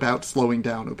is not about slowing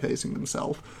down or pacing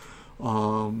themselves.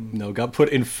 No, got put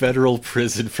in federal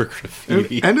prison for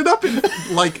graffiti. Ended up in,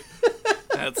 like...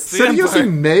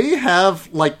 Setiosi may have,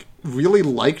 like, really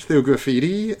liked their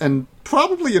graffiti and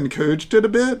probably encouraged it a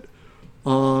bit.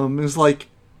 It's like,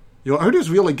 your art is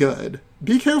really good.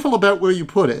 Be careful about where you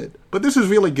put it, but this is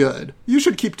really good. You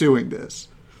should keep doing this.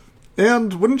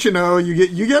 And wouldn't you know,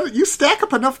 you stack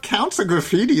up enough counts of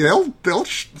graffiti, they'll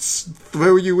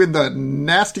throw you in the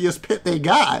nastiest pit they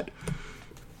got.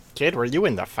 Kid, were you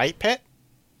in the fight pit?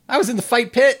 I was in the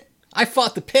fight pit. I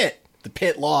fought the pit. The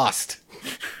pit lost.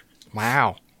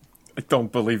 Wow. I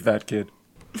don't believe that, kid.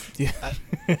 Yeah.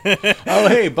 Oh,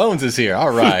 hey, Bones is here.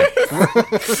 All right.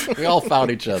 We all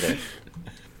found each other.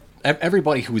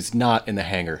 Everybody who is not in the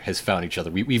hangar has found each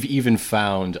other. We've even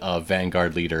found a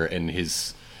Vanguard leader and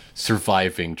his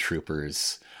surviving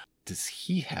troopers. Does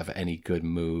he have any good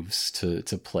moves to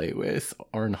play with?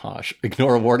 Ornhosh.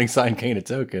 Ignore a warning sign, gain a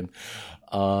token.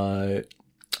 Oh,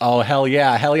 hell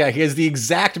yeah. He has the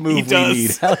exact move we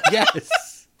need. Hell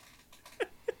yes.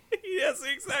 Yes,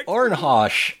 exactly.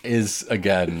 Ornhosh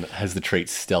has the trait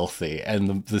stealthy,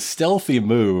 and the stealthy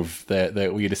move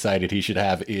that we decided he should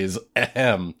have is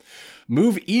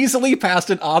move easily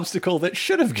past an obstacle that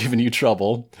should have given you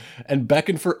trouble, and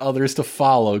beckon for others to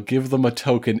follow. Give them a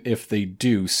token if they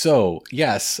do. So,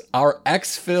 yes, our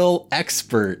exfil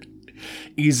expert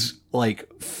is like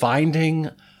finding,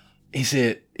 is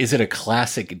it a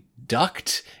classic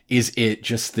duct? Is it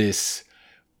just this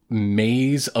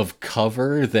maze of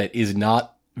cover that is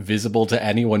not visible to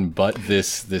anyone but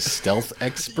this stealth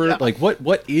expert? Yeah. Like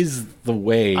what is the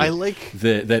way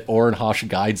that Oren Hosh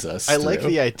guides us? I like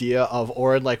the idea of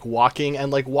Oren like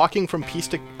walking from piece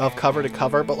of cover to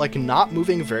cover, but like not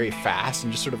moving very fast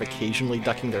and just sort of occasionally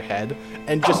ducking their head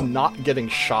and just not getting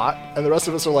shot. And the rest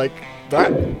of us are like,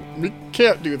 we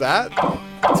can't do that.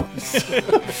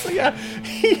 So yeah,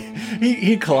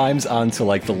 he climbs onto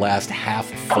like the last half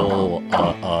full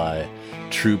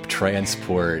troop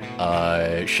transport.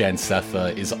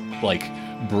 Shansetha is like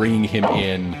bringing him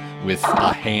in with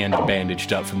a hand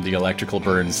bandaged up from the electrical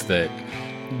burns that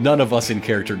none of us in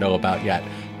character know about yet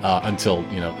until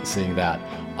seeing that.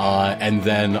 And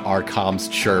then our comms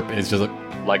chirp and it's just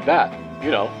like that,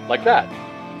 like that.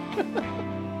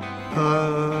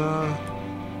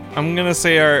 I'm gonna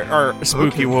say our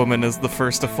spooky woman is the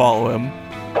first to follow him.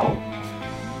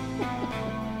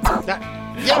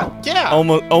 Yeah.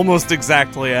 Almost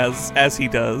exactly as he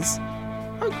does.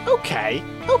 Okay.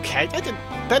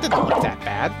 That didn't look that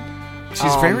bad.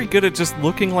 She's very good at just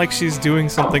looking like she's doing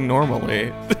something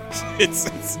normally.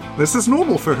 It's This is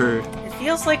normal for her. It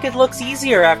feels like it looks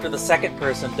easier after the second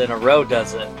person in a row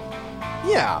does it.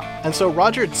 Yeah, and so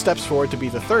Roger steps forward to be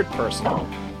the third person,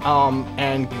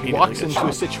 and walks into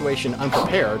a situation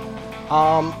unprepared.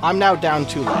 I'm now down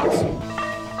 2 legs.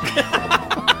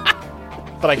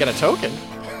 But I get a token.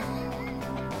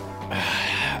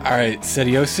 Alright,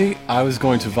 Sediosi, I was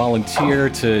going to volunteer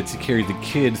to carry the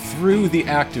kid through the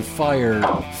active fire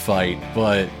fight,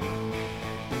 but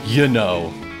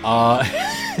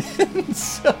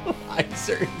so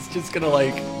Iser is just gonna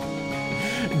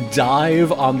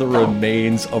dive on the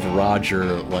remains of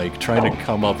Roger, trying to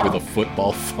come up with a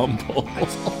football fumble.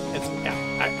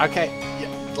 Okay. Yeah,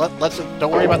 let's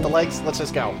don't worry about the legs. Let's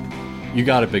just go. You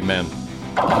got it, big man.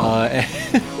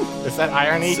 Is that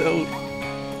irony? So,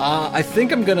 I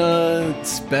think I'm gonna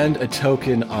spend a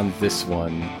token on this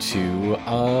one to,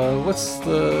 what's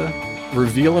the...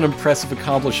 reveal an impressive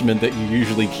accomplishment that you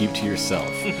usually keep to yourself.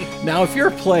 Now, if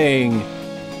you're playing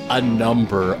a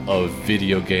number of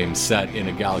video games set in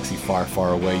a galaxy far,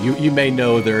 far away, you may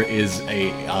know there is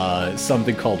a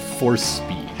something called force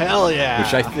speed. Hell yeah!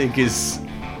 Which I think is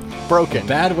broken. A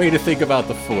bad way to think about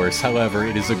the Force. However,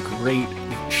 it is a great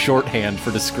shorthand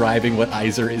for describing what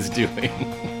Iser is doing.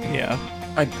 Yeah.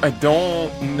 I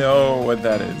don't know what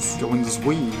that is. Going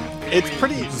zwee. It's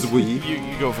pretty Zwee.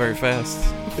 You go very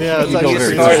fast. Yeah, it's You go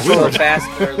very It's more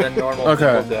faster than normal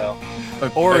people go.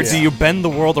 Or do you bend the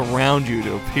world around you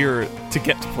to appear to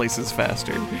get to places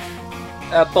faster?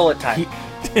 Bullet time.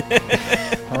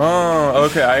 Oh,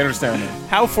 okay, I understand now.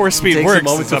 How force speed Takes works a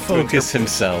moment is to up focus to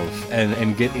himself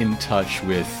and get in touch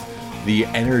with the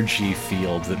energy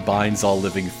field that binds all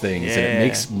living things, and it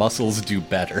makes muscles do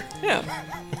better. Yeah.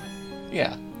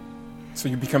 Yeah. So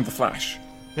you become the Flash.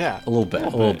 Yeah. A little bit.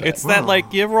 It's that,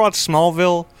 you ever watch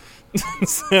Smallville?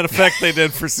 It's that effect they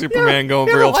did for Superman going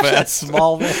real fast.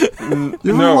 Smallville.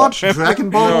 You ever watch Dragon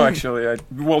Ball? No, actually.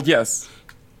 Well, yes.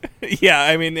 Yeah,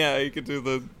 I mean, yeah, you could do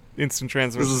the instant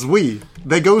transfer. This is Zwee.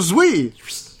 They go Zwee.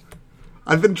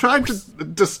 I've been trying to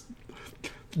just...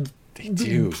 They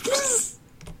do.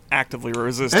 Actively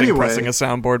resisting Anyway. pressing a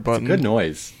soundboard button. Good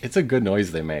noise. It's a good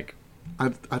noise they make.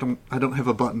 I don't have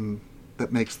a button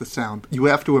that makes the sound. You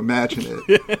have to imagine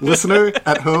it. Listener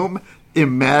at home,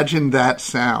 imagine that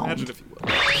sound. Imagine if you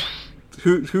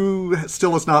will. Who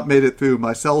still has not made it through?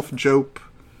 Myself, Jope,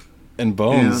 And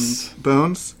Bones. and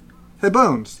Bones. Hey,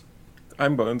 Bones.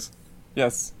 I'm Bones.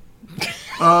 Yes.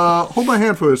 Hold my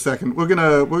hand for a second. We're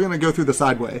gonna go through the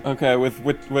sideway. Okay, with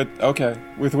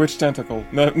which tentacle?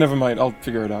 No, never mind, I'll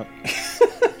figure it out.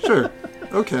 Sure.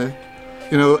 Okay.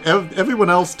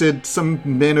 Everyone else did some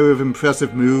manner of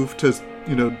impressive move to,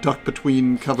 duck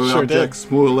between cover Sure objects,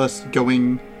 more or less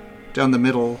going down the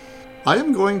middle. I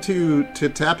am going to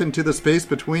tap into the space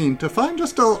between to find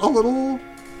just a little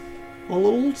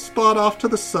spot off to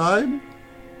the side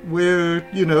where,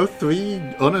 3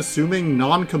 unassuming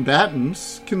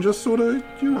non-combatants can just sort of,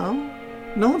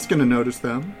 no one's going to notice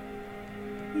them.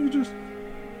 You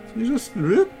just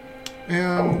rip.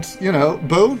 And,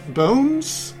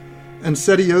 Bones and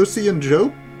Sediosi and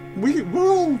Jope,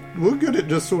 we're good at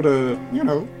just sort of,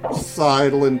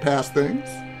 sidling past things.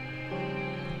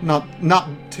 Not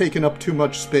taking up too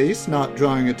much space, not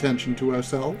drawing attention to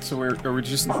ourselves. So are we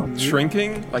just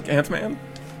shrinking like Ant-Man?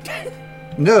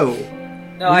 No.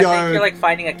 No, I think you're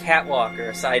finding a catwalk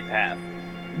or a side path.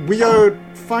 We are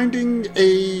finding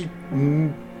a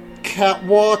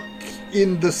catwalk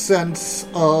in the sense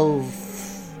of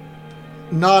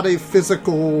not a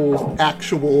physical,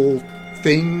 actual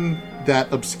thing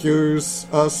that obscures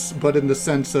us, but in the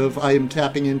sense of I am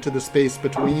tapping into the space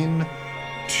between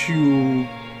to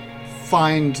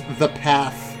find the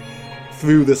path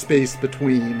through the space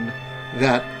between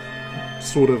that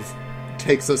sort of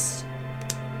takes us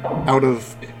out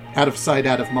of sight,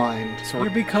 out of mind. So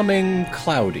you're becoming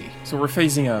cloudy. So we're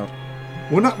phasing out.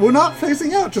 We're not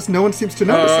phasing out, just no one seems to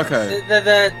notice. Oh, us. okay.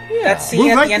 That scene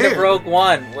We're at right the end of there. Rogue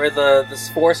One, where the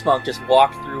Force monk just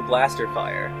walked through blaster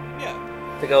fire. Yeah.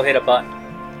 To go hit a button.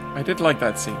 I did like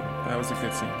that scene. That was a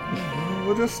good scene.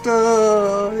 We'll just,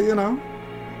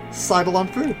 sidle on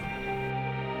through.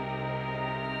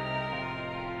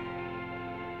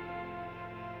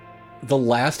 The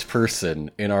last person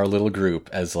in our little group,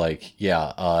 as like,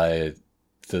 I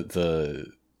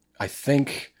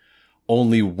think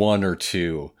only one or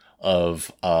two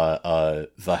of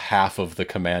the half of the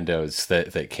commandos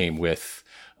that came with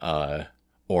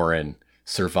Orin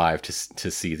survived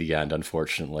to see the end,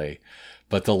 unfortunately.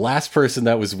 But the last person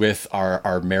that was with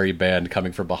our merry band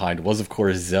coming from behind was, of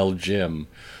course, Zell Jim,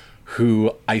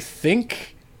 who I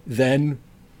think then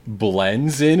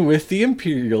blends in with the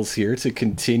Imperials here to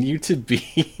continue to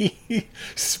be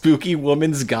spooky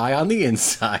woman's guy on the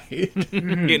inside.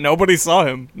 Yeah, nobody saw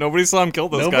him. Nobody saw him kill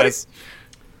those guys.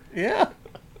 Yeah.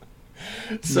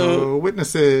 So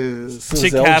witnesses. So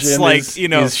Chick Zell Cat's Jim like,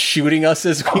 is shooting us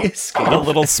as we escape. A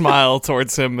little smile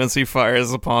towards him as he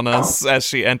fires upon us as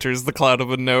she enters the cloud of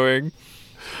unknowing.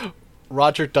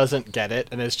 Roger doesn't get it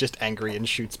and is just angry and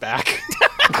shoots back.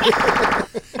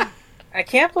 I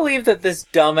can't believe that this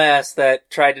dumbass that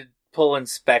tried to pull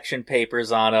inspection papers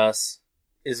on us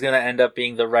is going to end up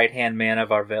being the right-hand man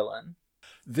of our villain.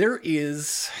 There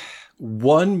is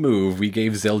one move we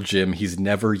gave Zell Jim he's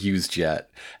never used yet,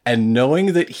 and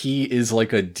knowing that he is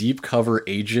like a deep cover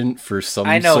agent for some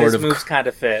I know, sort his of moves kind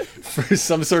of fit. for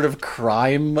some sort of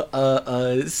crime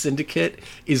syndicate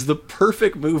is the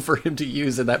perfect move for him to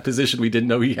use in that position we didn't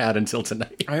know he had until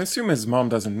tonight. I assume his mom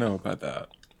doesn't know about that.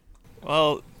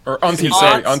 Well, Or auntie, His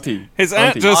sorry, aunt- auntie. his aunt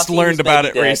Auntie. just Auntie learned was about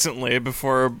maybe it dead. recently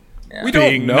before We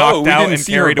being don't know. knocked We out didn't and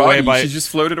see her carried away body. by... She just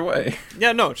floated away.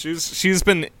 Yeah, no, she's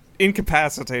been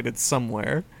incapacitated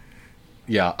somewhere.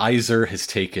 Yeah, Iser has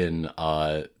taken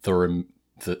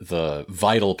the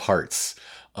vital parts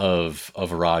of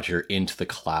Roger into the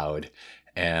cloud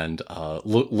and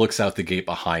looks out the gate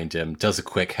behind him, does a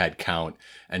quick head count,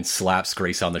 and slaps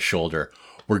Grace on the shoulder.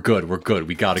 We're good.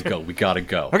 We gotta go.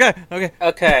 Okay.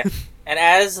 Okay. And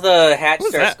as the hatch What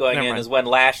was starts that? going Never in mind. is when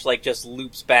Lash just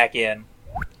loops back in,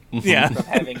 Yeah.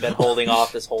 having been holding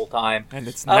off this whole time. And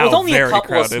it's now With only a very couple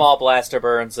crowded. of small blaster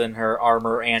burns in her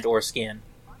armor and or skin.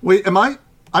 Wait,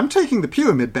 I'm taking the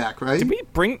pyramid back, right? Did we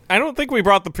bring... I don't think we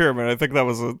brought the pyramid. I think that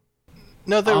was a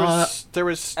No, there was.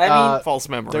 I mean, false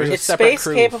memory. there's a It's separate space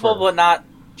crew capable, for- but not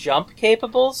jump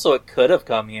capable, so it could have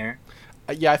come here.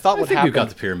 Yeah, I thought I what think happened. we've got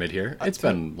the pyramid here. It's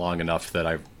been long enough that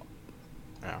I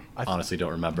honestly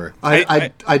don't remember.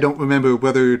 I don't remember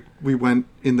whether we went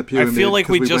in the I pyramid. feel like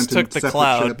 'cause we went just in took the separate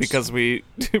cloud ships. because we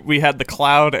had the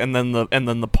cloud and then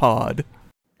the pod.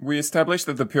 We established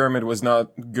that the pyramid was not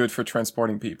good for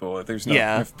transporting people. There's not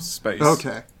Yeah. enough space.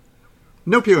 Okay.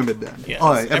 No pyramid then. Yes.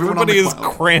 All right, everyone on Everybody the is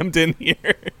cloud. crammed in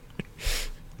here.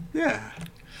 Yeah.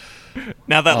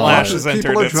 Now that Lash has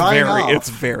People entered, are drying off. it's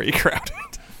very crowded.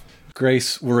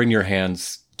 Grace, we're in your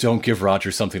hands. Don't give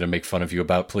Roger something to make fun of you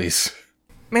about, please.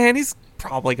 Man, he's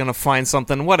probably gonna find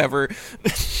something. Whatever.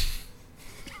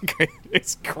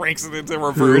 It cranks it into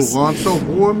reverse. Who wants a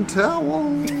warm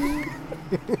towel?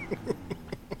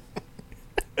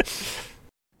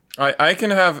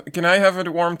 Can I have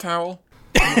a warm towel?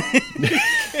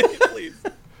 Please.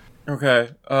 Okay.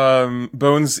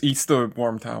 Bones eats the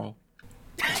warm towel.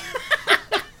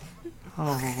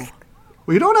 Oh.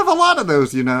 We don't have a lot of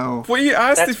those, you know. Well, you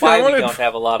asked That's if I why we wanted. don't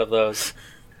have a lot of those.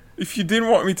 If you didn't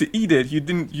want me to eat it,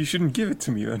 you shouldn't give it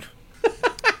to me then.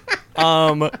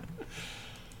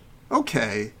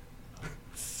 Okay.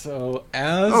 So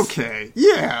as Okay.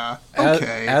 Yeah.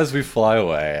 Okay. as we fly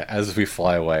away,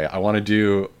 I want to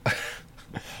do.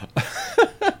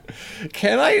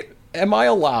 Am I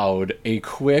allowed a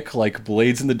quick like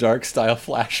Blades in the Dark style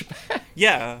flashback?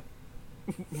 Yeah.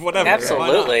 Whatever.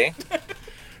 Absolutely.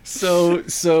 So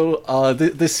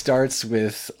this starts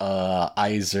with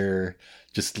Iser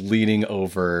just leaning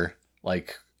over,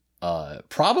 like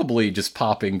probably just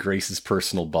popping Grace's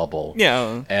personal bubble.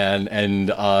 Yeah. And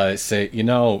say,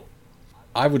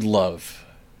 I would love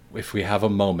if we have a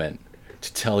moment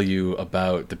to tell you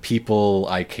about the people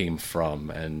I came from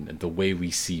and the way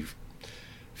we see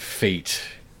fate,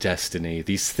 destiny,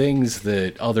 these things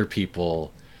that other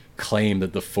people claim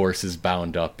that the Force is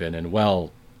bound up in, and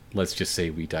well, let's just say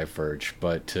we diverge.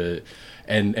 But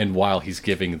and while he's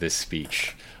giving this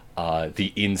speech,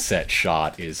 the inset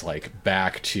shot is like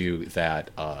back to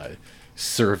that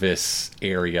service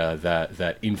area,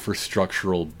 that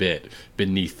infrastructural bit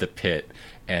beneath the pit,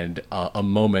 and a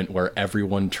moment where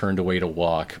everyone turned away to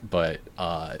walk, but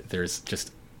there's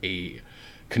just a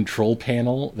control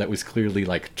panel that was clearly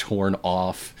like torn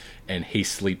off and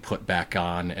hastily put back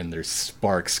on, and there's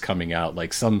sparks coming out,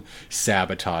 like some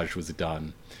sabotage was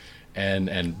done.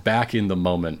 And back in the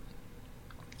moment,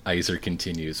 Iser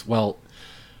continues, well,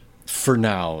 for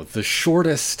now, the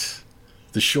shortest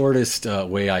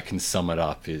way I can sum it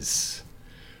up is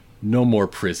no more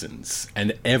prisons,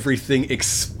 and everything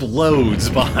explodes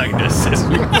behind us as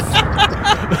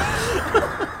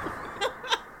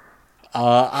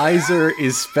Iser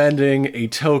is spending a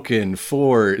token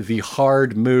for the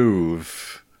hard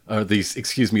move,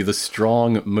 the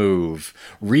strong move.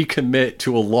 Recommit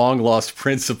to a long-lost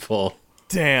principle.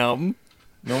 Damn.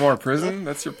 No more prison?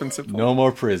 That's your principle? No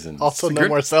more prisons. Also, no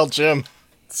more Cell Jim.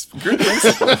 It's a good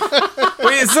principle.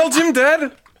 Wait, is Cell Jim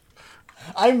dead?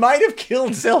 I might have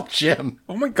killed Cell Jim.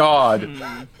 Oh my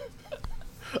god.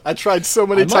 I tried so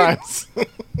many times.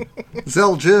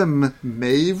 Zeljim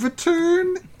may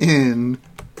return in.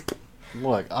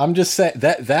 Look, I'm just saying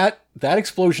that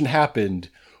explosion happened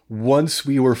once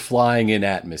we were flying in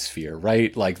atmosphere,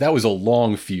 right? Like, that was a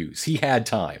long fuse. He had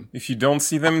time. If you don't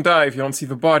see them die, if you don't see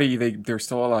the body, they're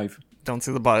still alive. Don't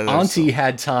see the body. Auntie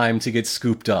had time to get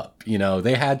scooped up. You know,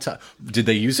 they had time. Did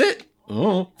they use it?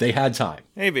 Oh, they had time.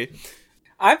 Maybe.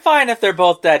 I'm fine if they're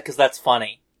both dead, because that's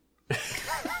funny.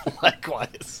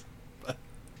 Likewise. But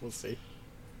we'll see.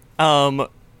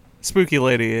 Spooky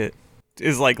Lady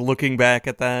is like looking back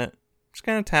at that. Just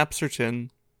kind of taps her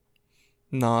chin,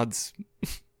 nods,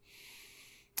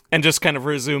 and just kind of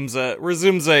resumes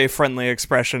a friendly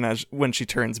expression as when she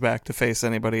turns back to face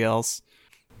anybody else.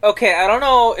 Okay, I don't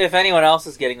know if anyone else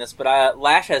is getting this, but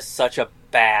Lash has such a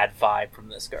bad vibe from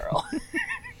this girl.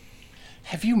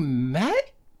 Have you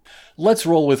met? Let's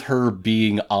roll with her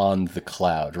being on the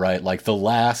cloud, right? Like the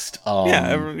last...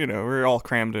 we're all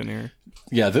crammed in here.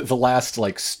 Yeah, the last,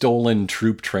 like, stolen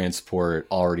troop transport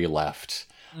already left.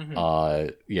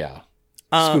 Mm-hmm.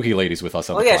 Spooky Lady's with us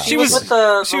on the yeah, cloud. she was with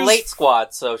the late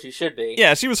squad, so she should be.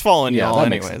 Yeah, she was following y'all that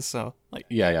makes anyways, sense. so... like,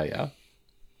 Yeah.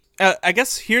 I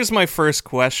guess here's my first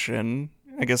question.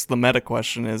 I guess the meta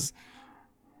question is,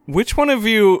 which one of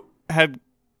you had...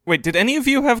 Wait, did any of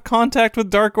you have contact with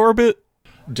Dark Orbit?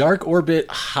 Dark Orbit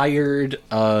hired,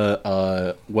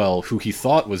 who he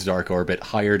thought was Dark Orbit,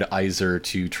 hired Iser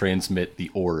to transmit the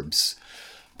orbs,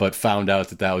 but found out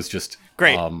that was just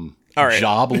great. All right.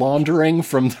 Job laundering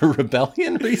from the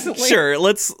rebellion recently. Sure,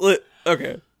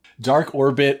 okay. Dark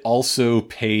Orbit also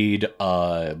paid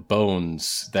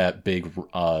Bones that big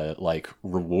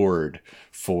reward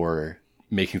for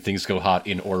making things go hot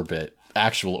in orbit,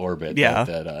 actual orbit. Yeah.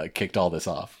 that kicked all this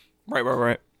off.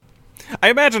 Right. I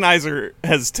imagine Iser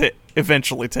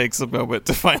eventually takes a moment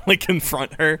to finally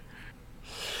confront her.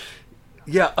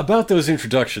 Yeah, about those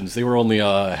introductions, they were only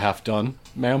half done,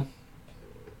 ma'am.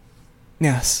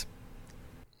 Yes.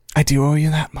 I do owe you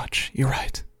that much. You're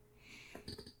right.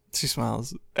 She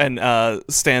smiles and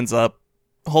stands up,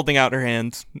 holding out her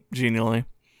hand genially.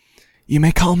 You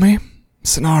may call me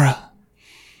Sonara.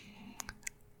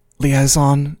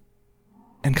 Liaison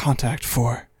and contact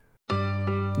for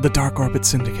the Dark Orbit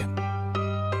Syndicate.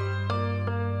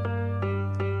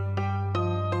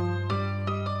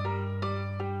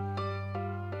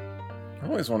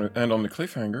 I always want to end on the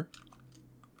cliffhanger.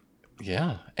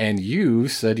 Yeah, and you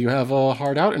said you have a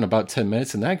hard out in about 10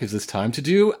 minutes, and that gives us time to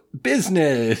do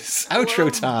business.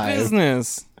 Outro time.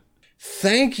 Business.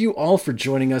 Thank you all for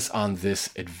joining us on this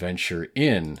adventure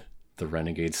in the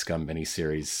Renegade Scum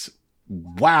miniseries.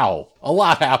 Wow, a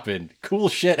lot happened. Cool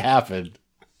shit happened.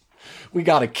 We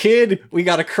got a kid, we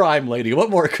got a crime lady. What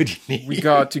more could you need? We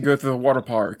got to go to the water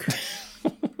park.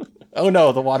 Oh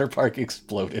no, the water park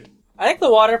exploded. I think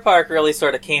the water park really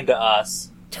sort of came to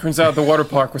us. Turns out the water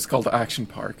park was called Action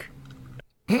Park.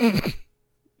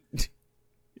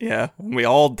 Yeah, we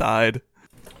all died.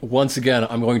 Once again,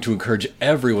 I'm going to encourage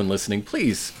everyone listening,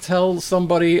 please tell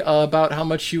somebody about how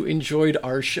much you enjoyed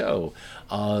our show.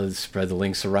 Spread the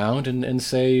links around and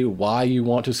say why you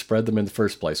want to spread them in the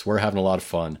first place. We're having a lot of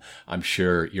fun. I'm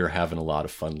sure you're having a lot of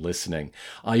fun listening.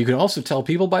 You can also tell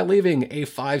people by leaving a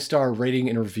 5-star rating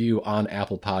and review on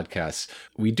Apple Podcasts.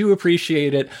 We do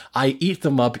appreciate it. I eat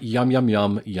them up. Yum, yum,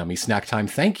 yum. Yummy snack time.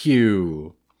 Thank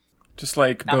you. Just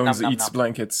like Bones eats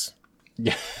blankets.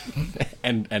 Yeah.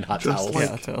 and hot Just towels. like-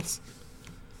 Yeah, towels.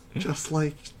 Just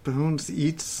like Bones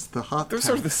eats the hot Those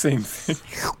towel. are the same thing.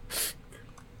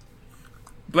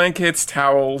 Blankets,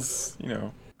 towels,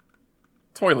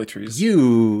 toiletries.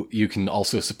 You can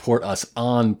also support us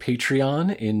on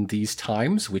Patreon in these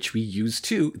times, which we use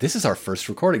too. This is our first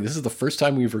recording. This is the first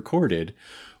time we've recorded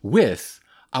with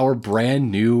our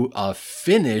brand new,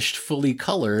 finished, fully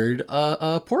colored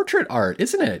portrait art,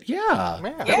 isn't it? Yeah.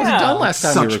 That wasn't done last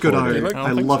time we Such good recorded. art.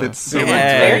 I love it so much.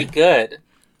 Very good.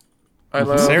 I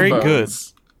love Very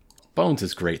Bones. Bones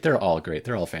is great. They're all great.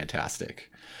 They're all fantastic.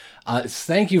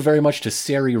 Thank you very much to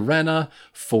Sari Rena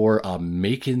for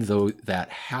making that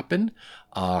happen.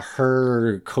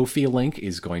 Her Ko-fi link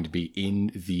is going to be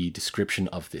in the description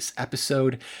of this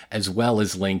episode, as well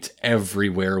as linked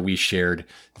everywhere we shared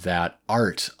that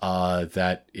art.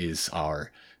 That is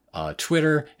our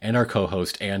Twitter and our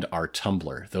co-host and our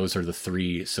Tumblr. Those are the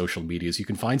 3 social medias you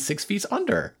can find 6 Feet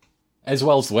Under, as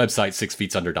well as the website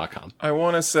 6feetsunder.com. I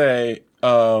want to say,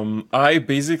 I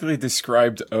basically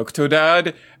described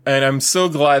Octodad, and I'm so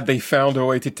glad they found a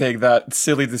way to take that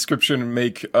silly description and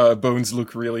make Bones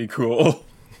look really cool.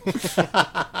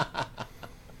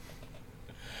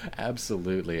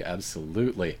 Absolutely.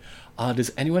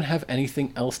 Does anyone have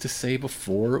anything else to say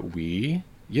before we,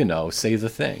 say the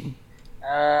thing?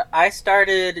 I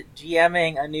started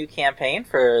GMing a new campaign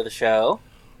for the show.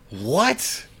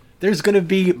 What? There's gonna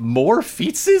be more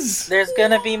featses? There's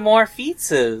gonna be more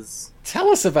featses. Tell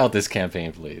us about this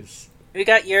campaign, please. We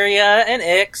got Yuria and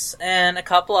Ix and a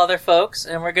couple other folks,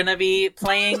 and we're gonna be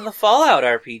playing the Fallout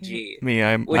RPG.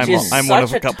 I'm which is one such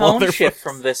of a a couple tone other shift folks.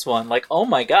 from this one. Like, oh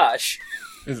my gosh.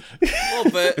 Is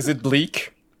But it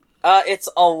bleak? It's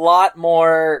a lot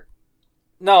more...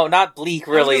 No, not bleak,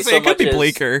 really. it could be as-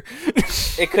 bleaker.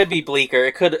 It could be bleaker.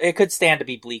 It could stand to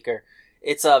be bleaker.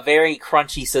 It's a very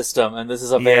crunchy system, and this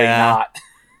is a very not.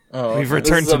 Oh, We've okay.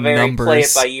 returned This is to a very numbers. play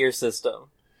it by ear system.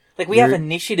 Like, we have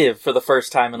initiative for the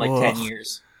first time in like 10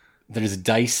 years. There's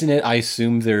dice in it. I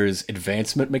assume there's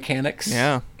advancement mechanics.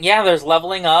 Yeah. Yeah, there's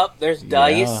leveling up, there's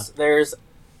dice, Yeah. there's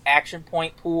action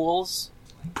point pools,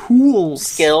 Pools.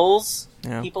 skills.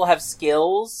 Yeah. People have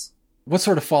skills. What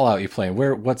sort of Fallout are you playing?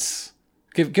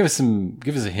 Give us a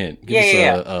hint. Give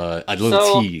us a little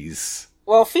So- tease.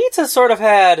 Well, Feats has sort of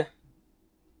had...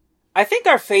 I think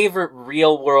our favorite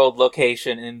real-world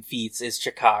location in Feats is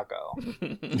Chicago.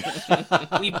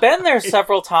 We've been there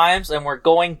several times, and we're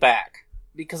going back.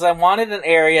 Because I wanted an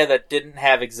area that didn't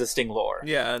have existing lore.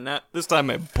 Yeah, and this time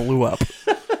it blew up.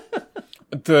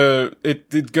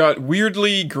 It got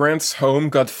weirdly, Grant's home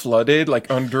got flooded,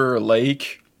 like under a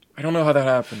lake. I don't know how that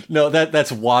happened. No,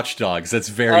 that's Watch Dogs. That's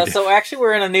very different. So actually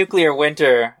we're in a nuclear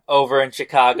winter over in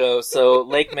Chicago, so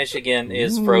Lake Michigan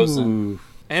is frozen. Ooh.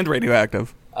 And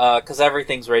radioactive. Because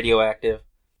everything's radioactive.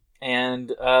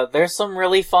 And there's some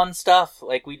really fun stuff.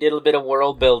 Like, we did a bit of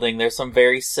world building. There's some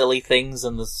very silly things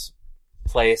in this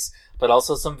place, but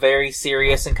also some very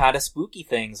serious and kind of spooky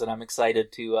things, and I'm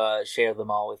excited to share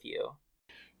them all with you.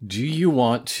 Do you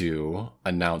want to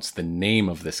announce the name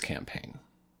of this campaign?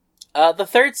 The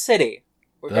Third City.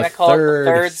 We're going to call it the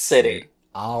Third City.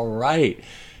 All right.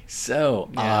 So,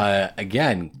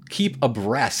 again, keep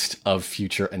abreast of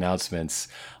future announcements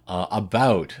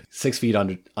about 6 Feet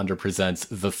Under presents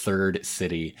The Third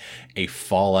City, a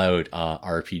Fallout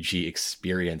RPG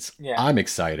experience. Yeah. I'm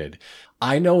excited.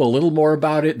 I know a little more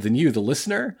about it than you, the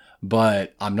listener,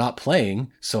 but I'm not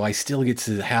playing, so I still get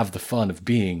to have the fun of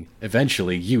being,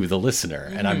 eventually, you, the listener,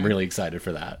 and I'm really excited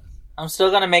for that. I'm still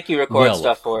going to make you record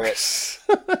stuff for it.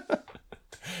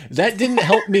 That didn't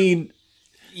help me...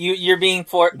 You're being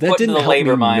put That into didn't the help me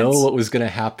labor mines. know what was going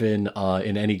to happen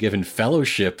in any given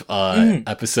fellowship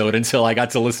episode until I got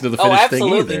to listen to the finished thing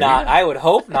either. Absolutely not. I would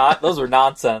hope not. Those were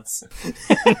nonsense.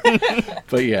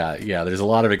 But yeah, there's a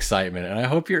lot of excitement, and I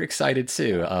hope you're excited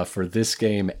too for this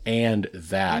game and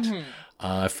that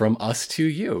from us to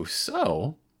you.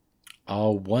 So,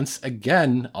 once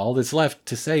again, all that's left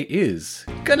to say is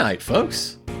good night,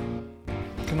 folks.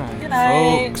 Good night, Good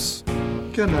night. folks.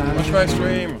 Good night. Watch my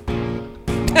stream.